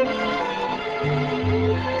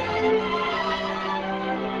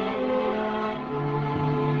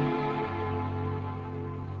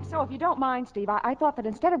 So if you don't mind, Steve, I thought that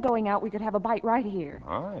instead of going out, we could have a bite right here.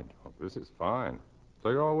 All right. Well, this is fine. So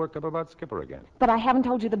you're all worked up about Skipper again. But I haven't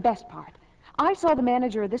told you the best part. I saw the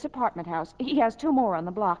manager of this apartment house. He has 2 more on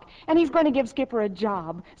the block, and he's going to give Skipper a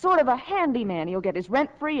job. Sort of a handyman. He'll get his rent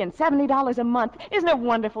free and $70 a month. Isn't it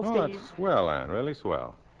wonderful, Steve? That's swell, Ann. Really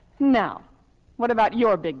swell. Now, what about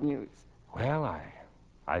your big news? Well,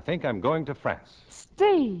 I think I'm going to France.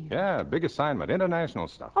 Steve! Yeah, big assignment. International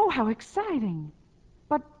stuff. Oh, how exciting.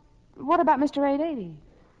 But what about Mr. 880?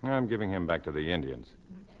 I'm giving him back to the Indians.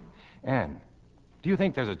 Ann, do you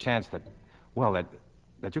think there's a chance that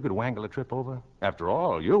you could wangle a trip over? After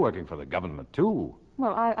all, you're working for the government, too.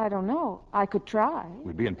 Well, I don't know. I could try.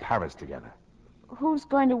 We'd be in Paris together. Who's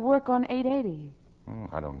going to work on 880?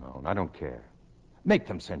 I don't know. I don't care. Make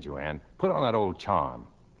them send you, Ann. Put on that old charm.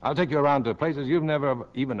 I'll take you around to places you've never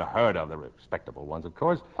even heard of, the respectable ones, of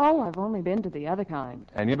course. Oh, I've only been to the other kind.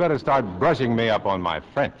 And you better start brushing me up on my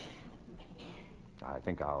French. I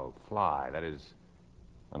think I'll fly. That is,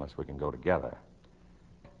 unless we can go together.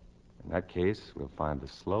 In that case, we'll find the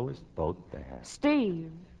slowest boat they have.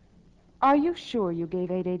 Steve, are you sure you gave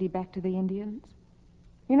 880 back to the Indians?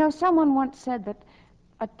 You know, someone once said that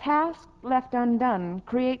a task left undone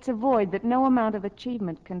creates a void that no amount of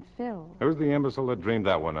achievement can fill. Who's the imbecile that dreamed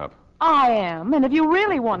that one up? I am, and if you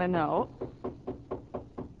really want to know...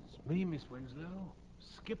 It's me, Miss Winslow.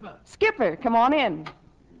 Skipper. Skipper, come on in.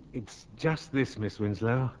 It's just this, Miss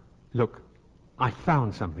Winslow. Look, I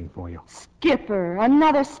found something for you. Skipper,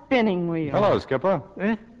 another spinning wheel. Hello, Skipper.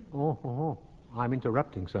 Eh? Oh. I'm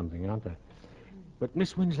interrupting something, aren't I? But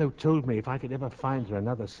Miss Winslow told me if I could ever find her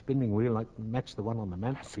another spinning wheel like match the one on the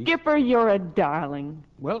mantelpiece. Skipper, you're a darling.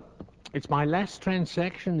 Well, it's my last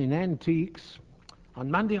transaction in antiques.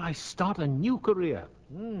 On Monday, I start a new career.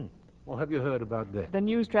 Well, have you heard about that? The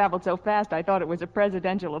news traveled so fast, I thought it was a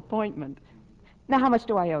presidential appointment. Now, how much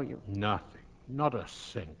do I owe you? Nothing. Not a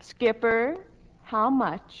cent. Skipper, how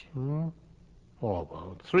much? Oh,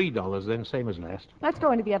 well, $3 then, same as last. Let's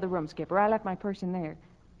go into the other room, Skipper. I left my purse in there.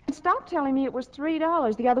 And stop telling me it was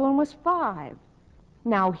 $3. The other one was $5.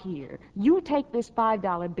 Now, here, you take this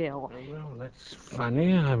 $5 bill. Well, that's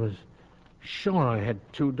funny. I was sure I had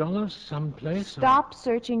 $2 someplace. Stop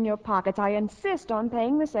searching your pockets. I insist on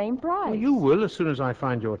paying the same price. Well, you will as soon as I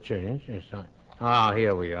find your change. Yes,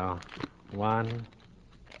 here we are. 1,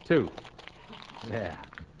 2. There.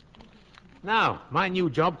 Now, my new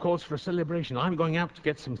job calls for a celebration. I'm going out to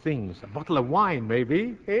get some things. A bottle of wine,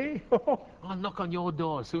 maybe. Eh? I'll knock on your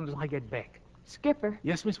door as soon as I get back. Skipper.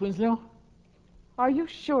 Yes, Miss Winslow? Are you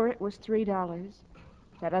sure it was $3?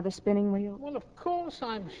 That other spinning wheel? Well, of course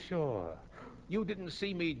I'm sure. You didn't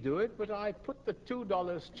see me do it, but I put the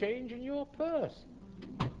 $2 change in your purse.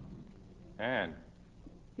 Ann.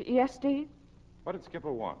 Yes, Steve? What did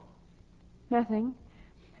Skipper want? Nothing.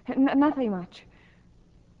 Nothing much.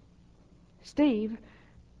 Steve,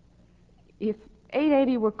 if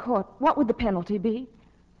 880 were caught, what would the penalty be?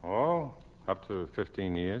 Oh, up to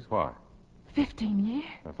 15 years. Why? 15 years?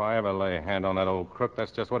 If I ever lay a hand on that old crook,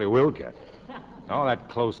 that's just what he will get. All that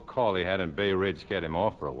close call he had in Bay Ridge scared him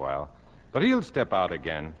off for a while. But he'll step out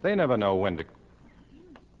again. They never know when to...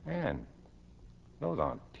 Man, those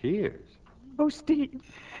aren't tears. Oh, Steve.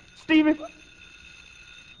 Steve, if...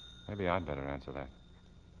 Maybe I'd better answer that.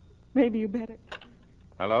 Maybe you better.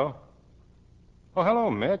 Hello? Oh, hello,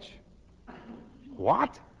 Mitch.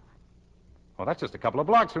 What? Well, that's just a couple of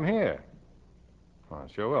blocks from here. Well,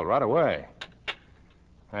 sure will, right away.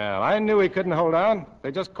 Well, I knew he couldn't hold on.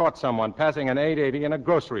 They just caught someone passing an 880 in a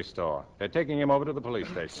grocery store. They're taking him over to the police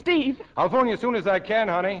station. Steve! I'll phone you as soon as I can,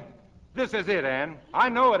 honey. This is it, Ann. I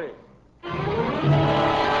know it is.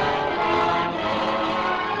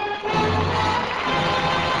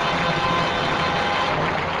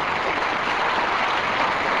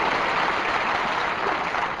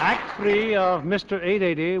 Act 3 of Mr.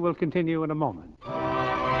 880 will continue in a moment.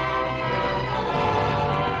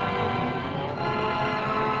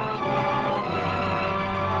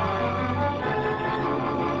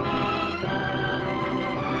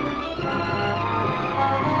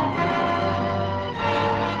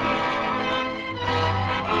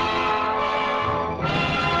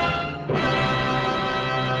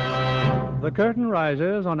 The curtain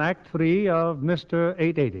rises on Act 3 of Mr.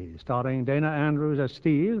 880, starring Dana Andrews as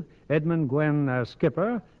Steve, Edmund Gwen as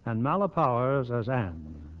Skipper, and Mala Powers as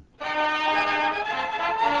Ann.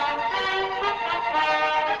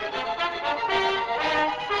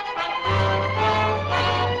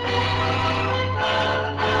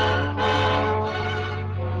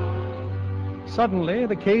 Suddenly,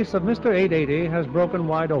 the case of Mr. 880 has broken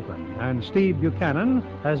wide open, and Steve Buchanan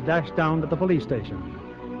has dashed down to the police station.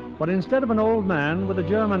 But instead of an old man with a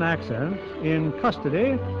German accent, in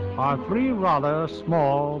custody are 3 rather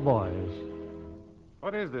small boys.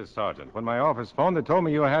 What is this, Sergeant? When my office phoned, they told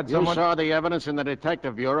me you had someone... You saw the evidence in the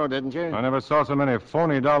detective bureau, didn't you? I never saw so many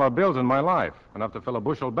phony dollar bills in my life. Enough to fill a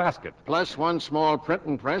bushel basket. Plus 1 small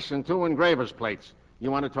printing press and 2 engraver's plates.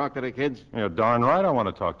 You want to talk to the kids? You're darn right I want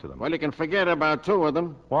to talk to them. Well, you can forget about 2 of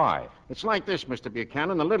them. Why? It's like this, Mr.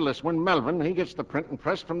 Buchanan. The littlest one, Melvin, he gets the printing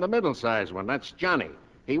press from the middle-sized one. That's Johnny.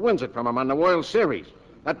 He wins it from him on the World Series.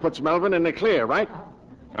 That puts Melvin in the clear, right?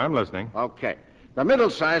 I'm listening. Okay. The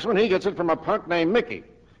middle-sized one, he gets it from a punk named Mickey.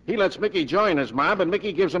 He lets Mickey join his mob, and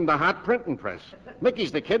Mickey gives him the hot printing press.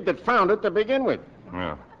 Mickey's the kid that found it to begin with.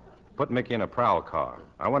 Yeah. Put Mickey in a prowl car.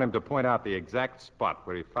 I want him to point out the exact spot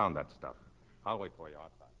where he found that stuff. I'll wait for you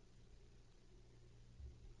outside.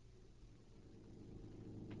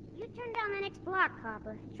 You turn down the next block,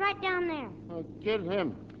 Copper. It's right down there. Oh, get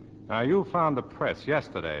him. Now, you found the press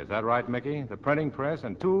yesterday. Is that right, Mickey? The printing press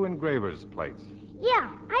and 2 engraver's plates.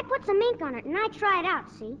 Yeah, I put some ink on it and I try it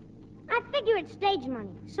out, see? I figure it's stage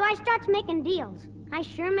money, so I starts making deals. I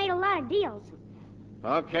sure made a lot of deals.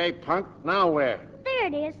 Okay, punk. Now where? There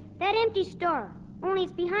it is, that empty store. Only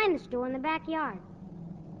it's behind the store in the backyard.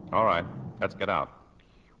 All right, let's get out.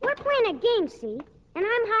 We're playing a game, see? And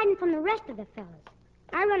I'm hiding from the rest of the fellas.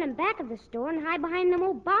 I run in back of the store and hide behind them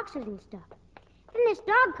old boxes and stuff. Then this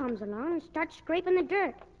dog comes along and starts scraping the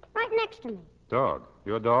dirt, right next to me. Dog?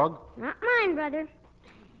 Your dog? Not mine, brother.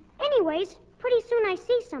 Anyways, pretty soon I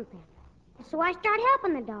see something. So I start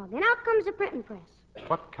helping the dog, and out comes the printing press.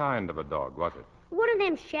 What kind of a dog was it? One of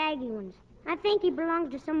them shaggy ones. I think he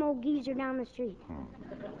belongs to some old geezer down the street.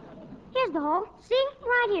 Here's the hole. See?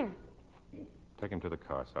 Right here. Take him to the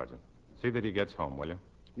car, Sergeant. See that he gets home, will you?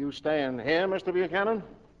 You staying here, Mr. Buchanan?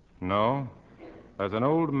 No. There's an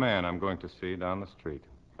old man I'm going to see down the street.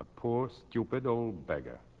 A poor, stupid old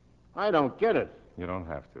beggar. I don't get it. You don't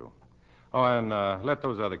have to. Oh, and let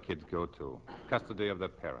those other kids go, too. Custody of their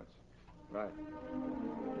parents. Right.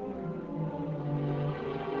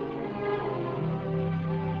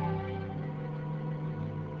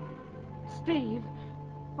 Steve.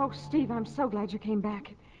 Oh, Steve, I'm so glad you came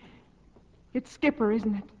back. It's Skipper,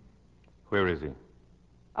 isn't it? Where is he?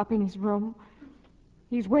 Up in his room.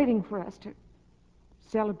 He's waiting for us to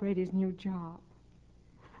celebrate his new job.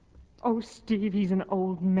 Oh, Steve, he's an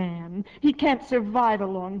old man. He can't survive a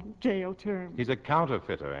long jail term. He's a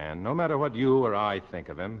counterfeiter, Anne. No matter what you or I think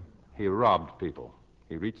of him, he robbed people.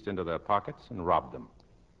 He reached into their pockets and robbed them.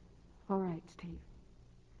 All right, Steve.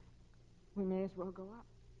 We may as well go up.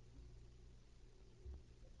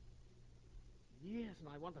 Yes, and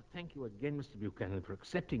I want to thank you again, Mr. Buchanan, for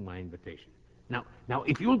accepting my invitation. Now,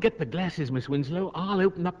 if you'll get the glasses, Miss Winslow, I'll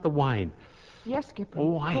open up the wine. Yes, Skipper.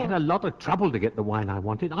 Oh, I had a lot of trouble to get the wine I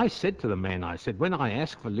wanted. I said to the man, when I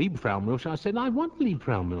asked for Liebfraumilch, I said, I want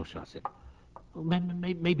Liebfraumilch. I said, oh,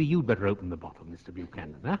 maybe you'd better open the bottle, Mr.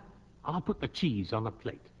 Buchanan, huh? I'll put the cheese on a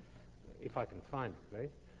plate. If I can find a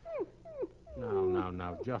plate.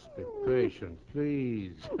 Now, just be patient,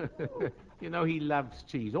 please. You know, he loves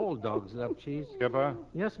cheese. All dogs love cheese. Skipper?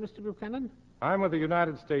 Yes, Mr. Buchanan? I'm with the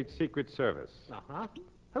United States Secret Service. Uh-huh.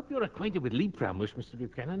 Hope you're acquainted with Liebfraumilch, Mr.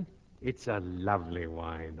 Buchanan. It's a lovely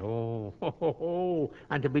wine. Oh.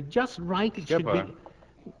 And to be just right, it Skipper, should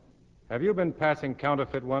be... have you been passing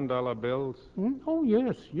counterfeit $1 bills? Oh,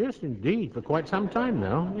 yes, indeed, for quite some time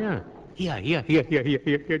now, yeah. Here.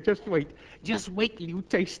 Just wait till you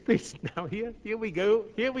taste this. Now, here we go,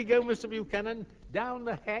 Mr. Buchanan. Down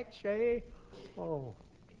the hatch, eh? Oh.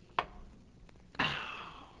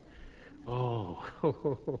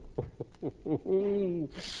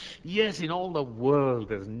 Yes, in all the world,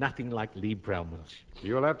 there's nothing like Liebfraumilch.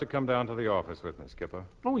 You'll have to come down to the office with me, Skipper.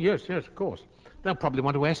 Oh, yes, of course. They'll probably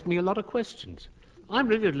want to ask me a lot of questions. I'm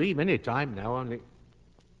ready to leave any time now,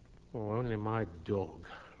 only my dog.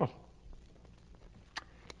 Oh.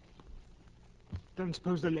 Don't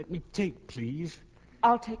suppose they'll let me take, please?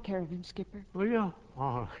 I'll take care of him, Skipper. Oh, yeah?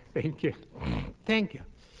 Oh, thank you. Thank you.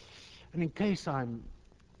 And in case I'm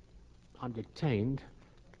detained,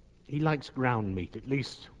 he likes ground meat at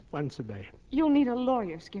least once a day. You'll need a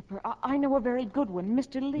lawyer, Skipper. I know a very good one,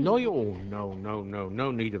 Mr. Lee. Lawyer? Oh,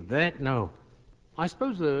 no need of that, no. I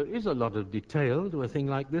suppose there is a lot of detail to a thing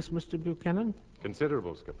like this, Mr. Buchanan?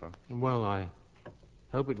 Considerable, Skipper. Well, I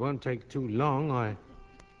hope it won't take too long. I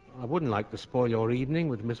wouldn't like to spoil your evening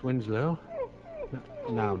with Miss Winslow.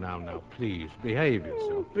 Now, please, behave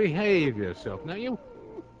yourself. Now,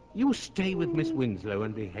 you stay with Miss Winslow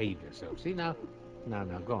and behave yourself. See, now,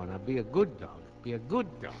 go on. Now, be a good dog. Be a good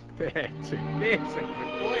dog. That's it. That's it.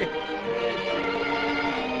 Good boy.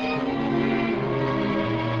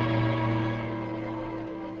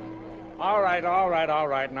 All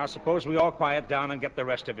right. Now, suppose we all quiet down and get the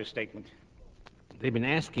rest of his statement. They've been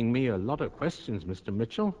asking me a lot of questions, Mr.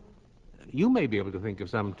 Mitchell. You may be able to think of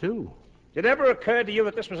some, too. Did it ever occur to you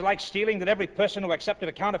that this was like stealing, that every person who accepted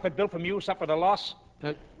a counterfeit bill from you suffered a loss?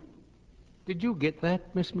 Did you get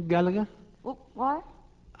that, Miss McGallagher? What?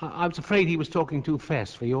 I was afraid he was talking too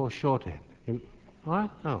fast for your shorthand.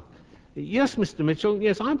 What? Oh. Yes, Mr. Mitchell,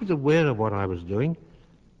 yes, I was aware of what I was doing.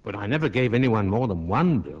 But I never gave anyone more than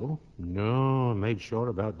one bill. No, I made sure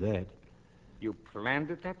about that. You planned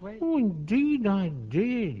it that way? Oh, indeed I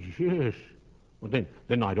did, yes. Well,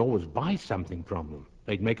 then I'd always buy something from them.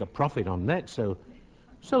 They'd make a profit on that, so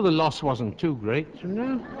the loss wasn't too great, you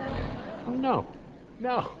know? Oh, no.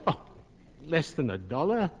 Oh, less than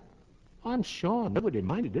 $1. I'm sure nobody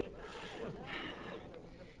minded it.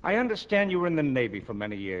 I understand you were in the Navy for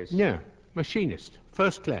many years. Yeah, machinist,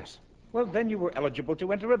 first class. Well, then you were eligible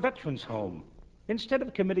to enter a veteran's home. Instead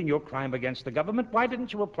of committing your crime against the government, why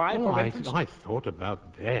didn't you apply for veterans? I thought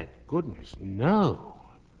about that. Goodness, no.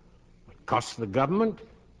 It costs the government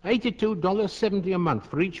 $82.70 a month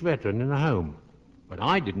for each veteran in a home. But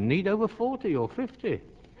I didn't need over 40 or 50.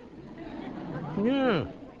 Yeah.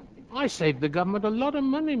 I saved the government a lot of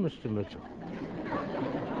money, Mr. Mitchell.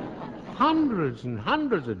 Hundreds and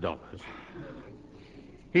hundreds of dollars.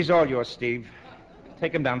 He's all yours, Steve.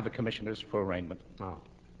 Take him down to the commissioners for arraignment. Oh.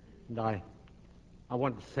 And I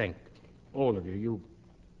want to thank all of you. You've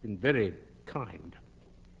been very kind,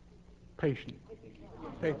 patient.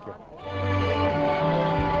 Thank you.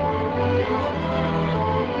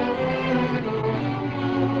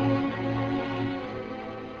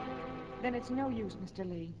 Then it's no use, Mr.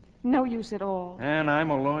 Lee. No use at all. And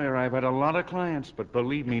I'm a lawyer. I've had a lot of clients, but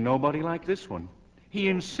believe me, nobody like this one. He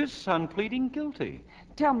insists on pleading guilty.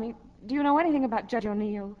 Tell me, do you know anything about Judge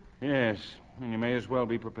O'Neill? Yes, and you may as well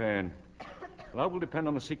be prepared. A lot will depend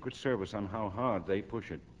on the Secret Service on how hard they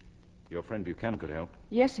push it. Your friend Buchanan could help.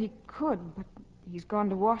 Yes, he could, but he's gone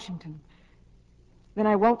to Washington. Then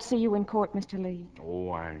I won't see you in court, Mr. Lee.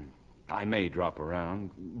 Oh, I may drop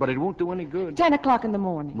around, but it won't do any good. 10 o'clock in the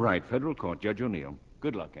morning. Right, federal court, Judge O'Neill.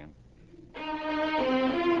 Good luck, Ann.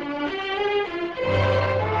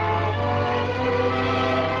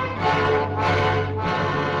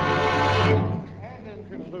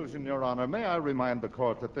 Your Honor, may I remind the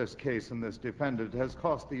court that this case and this defendant has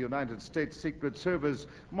cost the United States Secret Service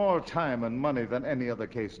more time and money than any other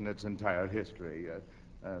case in its entire history.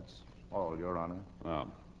 That's all, Your Honor.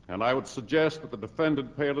 And I would suggest that the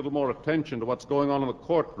defendant pay a little more attention to what's going on in the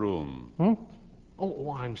courtroom. Hmm?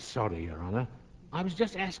 Oh, I'm sorry, Your Honor. I was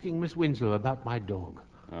just asking Miss Winslow about my dog.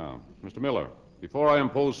 Mr. Miller, before I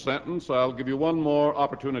impose sentence, I'll give you one more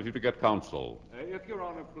opportunity to get counsel. If Your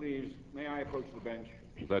Honor, please, may I approach the bench?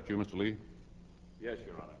 Is that you, Mr. Lee? Yes,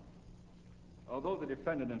 Your Honor. Although the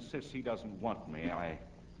defendant insists he doesn't want me, I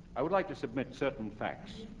would like to submit certain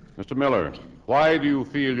facts. Mr. Miller, why do you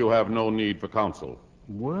feel you have no need for counsel?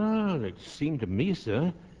 Well, it seemed to me,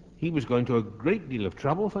 sir, he was going to a great deal of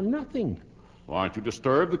trouble for nothing. Well, aren't you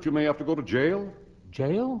disturbed that you may have to go to jail?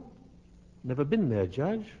 Jail? Never been there,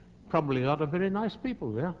 Judge. Probably a lot of very nice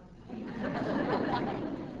people there.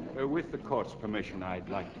 With the court's permission, I'd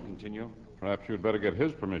like to continue. Perhaps you'd better get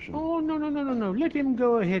his permission. Oh, no. Let him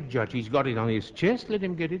go ahead, Judge. He's got it on his chest. Let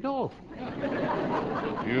him get it off.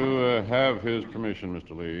 You have his permission,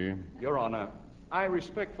 Mr. Lee. Your Honor, I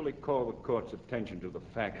respectfully call the court's attention to the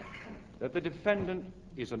fact that the defendant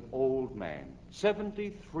is an old man,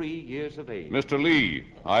 73 years of age. Mr. Lee,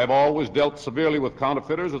 I've always dealt severely with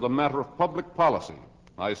counterfeiters as a matter of public policy.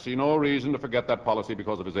 I see no reason to forget that policy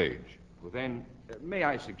because of his age. Well, then, may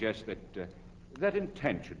I suggest that that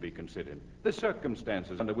intent should be considered, the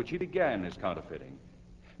circumstances under which he began his counterfeiting.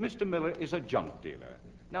 Mr. Miller is a junk dealer.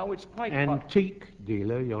 Now, it's quite... Antique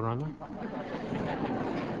dealer, Your Honor.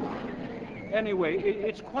 Anyway,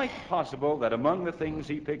 it's quite possible that among the things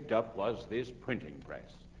he picked up was this printing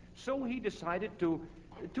press. So he decided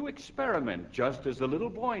to experiment, just as the little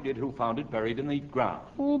boy did who found it buried in the ground.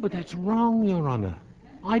 Oh, but that's wrong, Your Honor.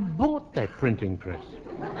 I bought that printing press.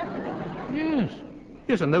 Yes.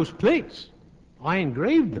 Yes, and those plates. I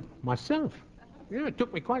engraved them myself. Yeah, it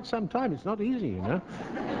took me quite some time. It's not easy, you know.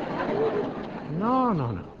 No.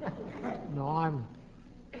 No,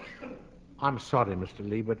 I'm sorry, Mr.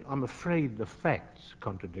 Lee, but I'm afraid the facts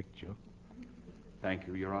contradict you. Thank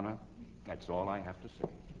you, Your Honor. That's all I have to say.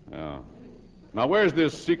 Yeah. Now, where's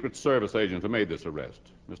this Secret Service agent who made this arrest?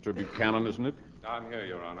 Mr. Buchanan, isn't it? I'm here,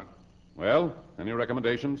 Your Honor. Well, any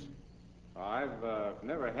recommendations? I've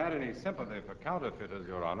never had any sympathy for counterfeiters,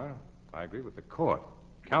 Your Honor. I agree with the court.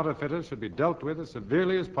 Counterfeiters should be dealt with as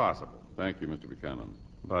severely as possible. Thank you, Mr. Buchanan.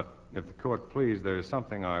 But if the court please, there is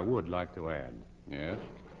something I would like to add. Yes?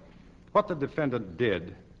 What the defendant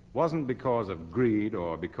did wasn't because of greed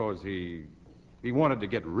or because he wanted to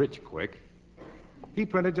get rich quick. He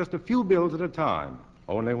printed just a few bills at a time,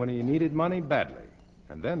 only when he needed money badly,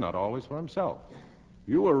 and then not always for himself.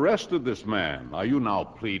 You arrested this man. Are you now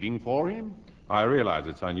pleading for him? I realize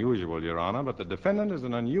it's unusual, Your Honor, but the defendant is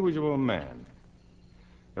an unusual man.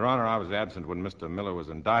 Your Honor, I was absent when Mr. Miller was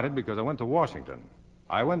indicted because I went to Washington.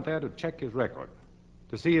 I went there to check his record,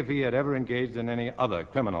 to see if he had ever engaged in any other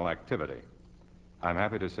criminal activity. I'm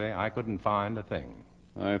happy to say I couldn't find a thing.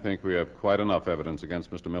 I think we have quite enough evidence against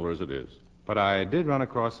Mr. Miller as it is. But I did run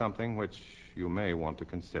across something which you may want to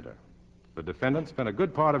consider. The defendant spent a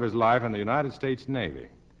good part of his life in the United States Navy.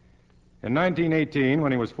 In 1918,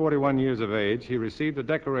 when he was 41 years of age, he received a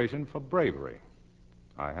decoration for bravery.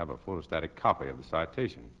 I have a photostatic copy of the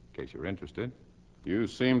citation, in case you're interested. You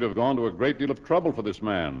seem to have gone to a great deal of trouble for this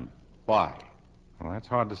man. Why? Well, that's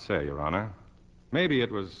hard to say, Your Honor. Maybe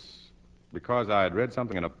it was because I had read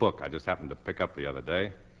something in a book I just happened to pick up the other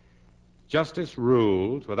day. Justice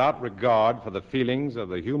rules without regard for the feelings of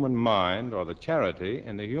the human mind or the charity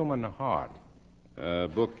in the human heart. A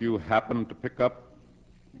book you happened to pick up?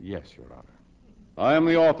 Yes, Your Honor. I am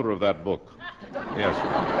the author of that book. Yes,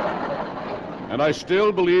 Your Honor. And I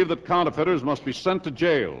still believe that counterfeiters must be sent to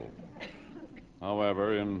jail.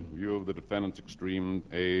 However, in view of the defendant's extreme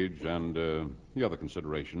age and the other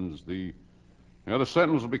considerations, the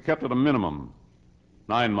sentence will be kept at a minimum.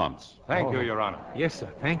 9 months. Thank you, Your Honor. Yes, sir.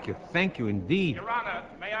 Thank you. Thank you indeed. Your Honor,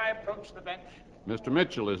 may I approach the bench? Mr.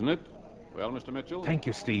 Mitchell, isn't it? Well, Mr. Mitchell? Thank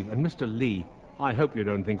you, Steve. And Mr. Lee, I hope you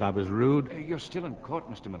don't think I was rude. You're still in court,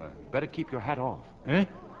 Mr. Miller. Better keep your hat off. Eh?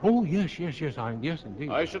 Oh, yes, indeed.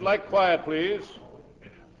 I should like quiet, please.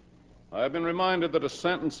 I have been reminded that a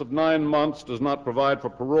sentence of 9 months does not provide for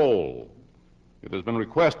parole. It has been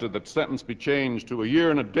requested that sentence be changed to 1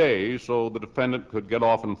 year and a day so the defendant could get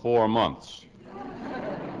off in 4 months.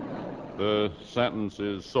 The sentence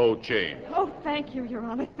is so changed. Oh, thank you, Your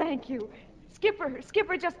Honor, thank you.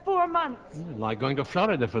 Skipper, just 4 months. Like going to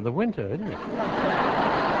Florida for the winter, isn't it?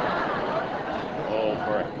 Oh,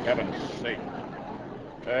 for heaven's sake.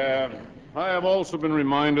 I have also been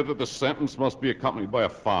reminded that the sentence must be accompanied by a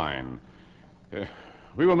fine.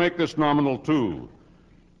 We will make this nominal, too.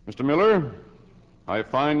 Mr. Miller, I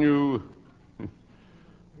fine you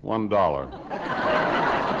 $1.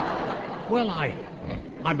 Well,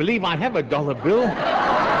 I believe I have a dollar bill.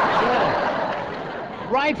 Sure.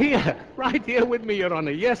 Right here with me, Your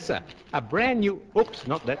Honor. Yes, sir. A brand new... Oops,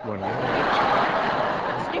 not that one.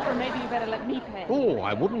 Skipper, maybe you better let me pay. Oh,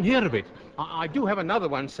 I wouldn't hear of it. I do have another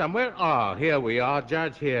one somewhere. Ah, here we are,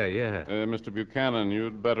 Judge, here, yeah. Mr. Buchanan,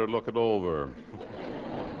 you'd better look it over.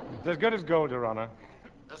 It's as good as gold, Your Honor.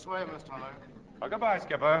 This way, Mr. Miller. Oh, goodbye,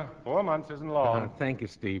 Skipper. 4 months isn't long. Thank you,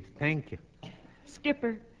 Steve. Thank you.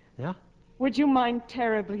 Skipper. Yeah? Would you mind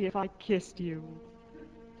terribly if I kissed you?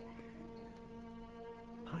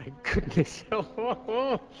 My goodness.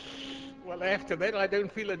 Well, after that, I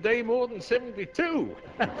don't feel a day more than 72.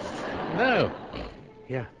 No.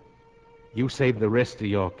 Yeah. You save the rest of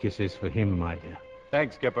your kisses for him, my dear.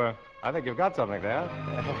 Thanks, Skipper. I think you've got something there.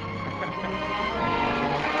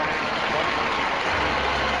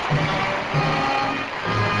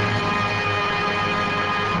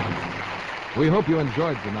 We hope you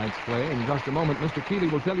enjoyed tonight's play. In just a moment, Mr. Keeley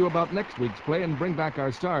will tell you about next week's play and bring back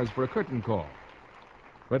our stars for a curtain call.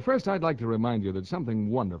 But first, I'd like to remind you that something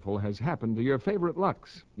wonderful has happened to your favorite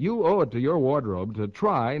Lux. You owe it to your wardrobe to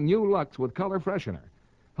try new Lux with color freshener.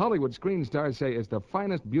 Hollywood screen stars say it's the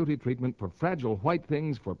finest beauty treatment for fragile white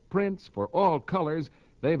things, for prints, for all colors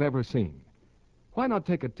they've ever seen. Why not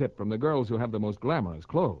take a tip from the girls who have the most glamorous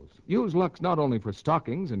clothes? Use Lux not only for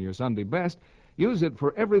stockings and your Sunday best, use it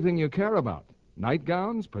for everything you care about.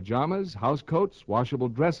 Nightgowns, pajamas, housecoats, washable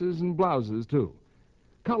dresses, and blouses, too.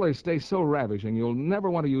 Colors stay so ravishing you'll never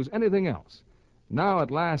want to use anything else. Now,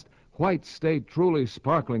 at last, whites stay truly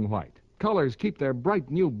sparkling white. Colors keep their bright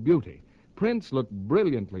new beauty. Prints look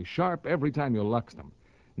brilliantly sharp every time you Lux them.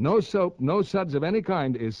 No soap, no suds of any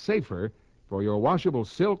kind is safer for your washable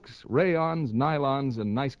silks, rayons, nylons,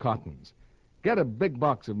 and nice cottons. Get a big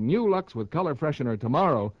box of new Lux with color freshener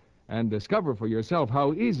tomorrow and discover for yourself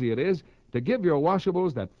how easy it is to give your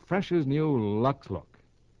washables that fresh as new Lux look.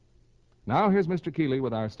 Now, here's Mr. Keeley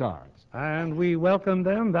with our stars. And we welcome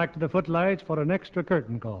them back to the footlights for an extra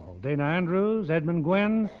curtain call. Dana Andrews, Edmund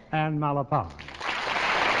Gwen, and Mala Powers.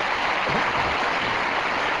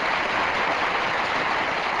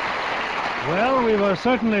 Well, we were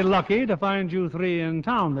certainly lucky to find you three in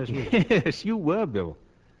town this week. Yes, you were, Bill.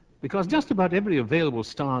 Because just about every available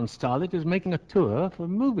star and starlet is making a tour for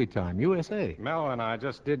Movie Time, USA. Mel and I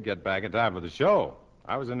just did get back in time for the show.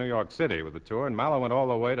 I was in New York City with the tour, and Mallow went all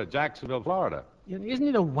the way to Jacksonville, Florida. Isn't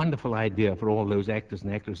it a wonderful idea for all those actors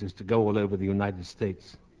and actresses to go all over the United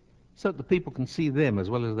States so that the people can see them as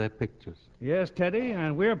well as their pictures? Yes, Teddy,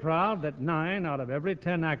 and we're proud that 9 out of every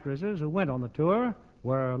 10 actresses who went on the tour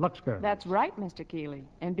were Lux girls. That's right, Mr. Keeley.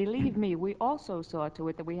 And believe me, we also saw to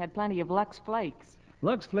it that we had plenty of Lux Flakes.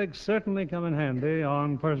 Lux Flakes certainly come in handy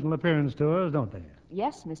on personal appearance tours, don't they?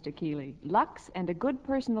 Yes, Mr. Keeley. Lux and a good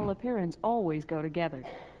personal appearance always go together.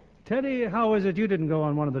 Teddy, how is it you didn't go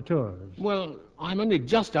on one of the tours? Well, I'm only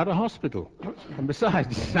just out of hospital. And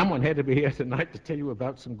besides, someone had to be here tonight to tell you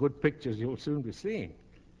about some good pictures you'll soon be seeing.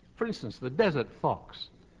 For instance, the Desert Fox,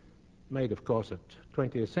 made, of course, at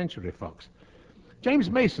 20th Century Fox.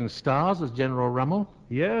 James Mason stars as General Rummel.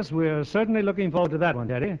 Yes, we're certainly looking forward to that one,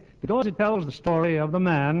 Teddy, because it tells the story of the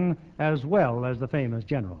man as well as the famous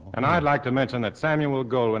general. And I'd like to mention that Samuel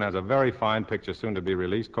Goldwyn has a very fine picture soon to be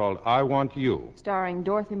released called I Want You. Starring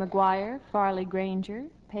Dorothy McGuire, Farley Granger,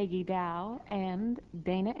 Peggy Dow, and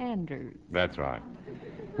Dana Andrews. That's right.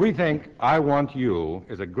 We think I Want You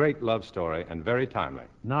is a great love story and very timely.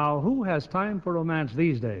 Now, who has time for romance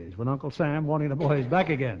these days with Uncle Sam wanting the boys back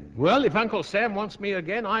again? Well, if Uncle Sam wants me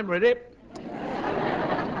again, I'm ready.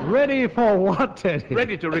 Ready for what, Teddy?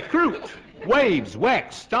 Ready to recruit. Waves,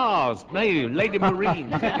 wax, stars, Lady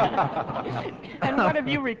Marine. And what have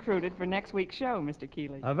you recruited for next week's show, Mr.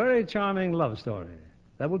 Keeley? A very charming love story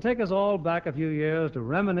that will take us all back a few years to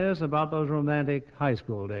reminisce about those romantic high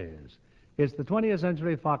school days. It's the 20th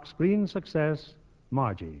Century Fox screen success,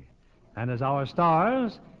 Margie. And as our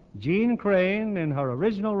stars, Jean Crane in her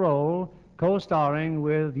original role, co-starring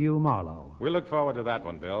with Hugh Marlowe. We look forward to that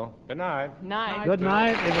one, Bill. Good night. Night. Good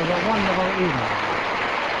night. It was a wonderful evening.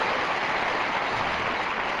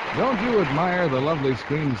 Don't you admire the lovely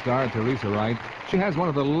screen star Teresa Wright? She has one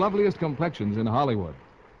of the loveliest complexions in Hollywood.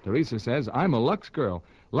 Teresa says, I'm a Lux girl.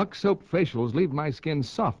 Lux soap facials leave my skin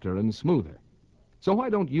softer and smoother. So why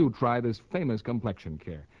don't you try this famous complexion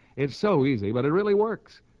care? It's so easy, but it really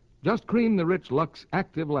works. Just cream the rich Lux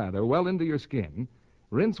Active Lather well into your skin,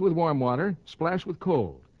 rinse with warm water, splash with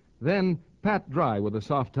cold. Then pat dry with a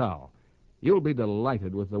soft towel. You'll be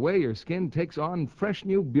delighted with the way your skin takes on fresh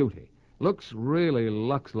new beauty. Looks really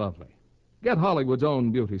Lux lovely. Get Hollywood's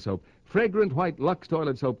own beauty soap, fragrant white Lux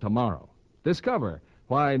toilet soap tomorrow. Discover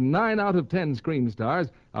why 9 out of 10 screen stars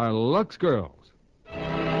are Lux girls.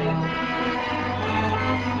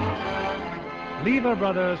 Lever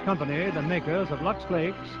Brothers Company, the makers of Lux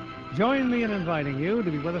Flakes, join me in inviting you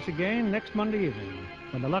to be with us again next Monday evening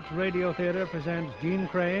when the Lux Radio Theatre presents Jean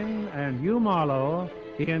Crane and Hugh Marlowe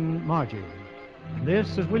in Margie.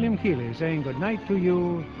 This is William Keeley saying good night to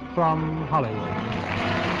you from Hollywood.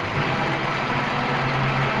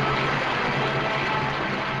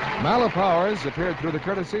 Mala Powers appeared through the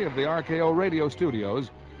courtesy of the RKO Radio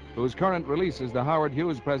Studios, whose current release is the Howard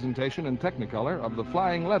Hughes presentation in Technicolor of The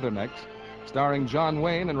Flying Leathernecks, starring John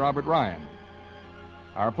Wayne and Robert Ryan.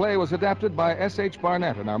 Our play was adapted by S.H.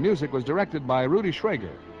 Barnett, and our music was directed by Rudy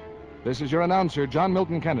Schrager. This is your announcer, John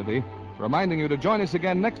Milton Kennedy, reminding you to join us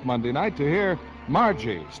again next Monday night to hear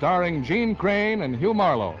Margie, starring Jean Crane and Hugh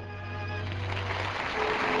Marlowe.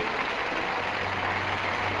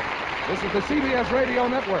 This is the CBS Radio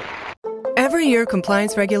Network. Every year,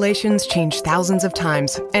 compliance regulations change thousands of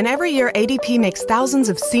times, and every year ADP makes thousands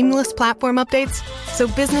of seamless platform updates so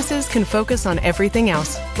businesses can focus on everything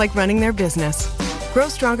else, like running their business. Grow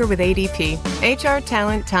stronger with ADP, HR,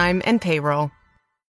 talent, time, and payroll.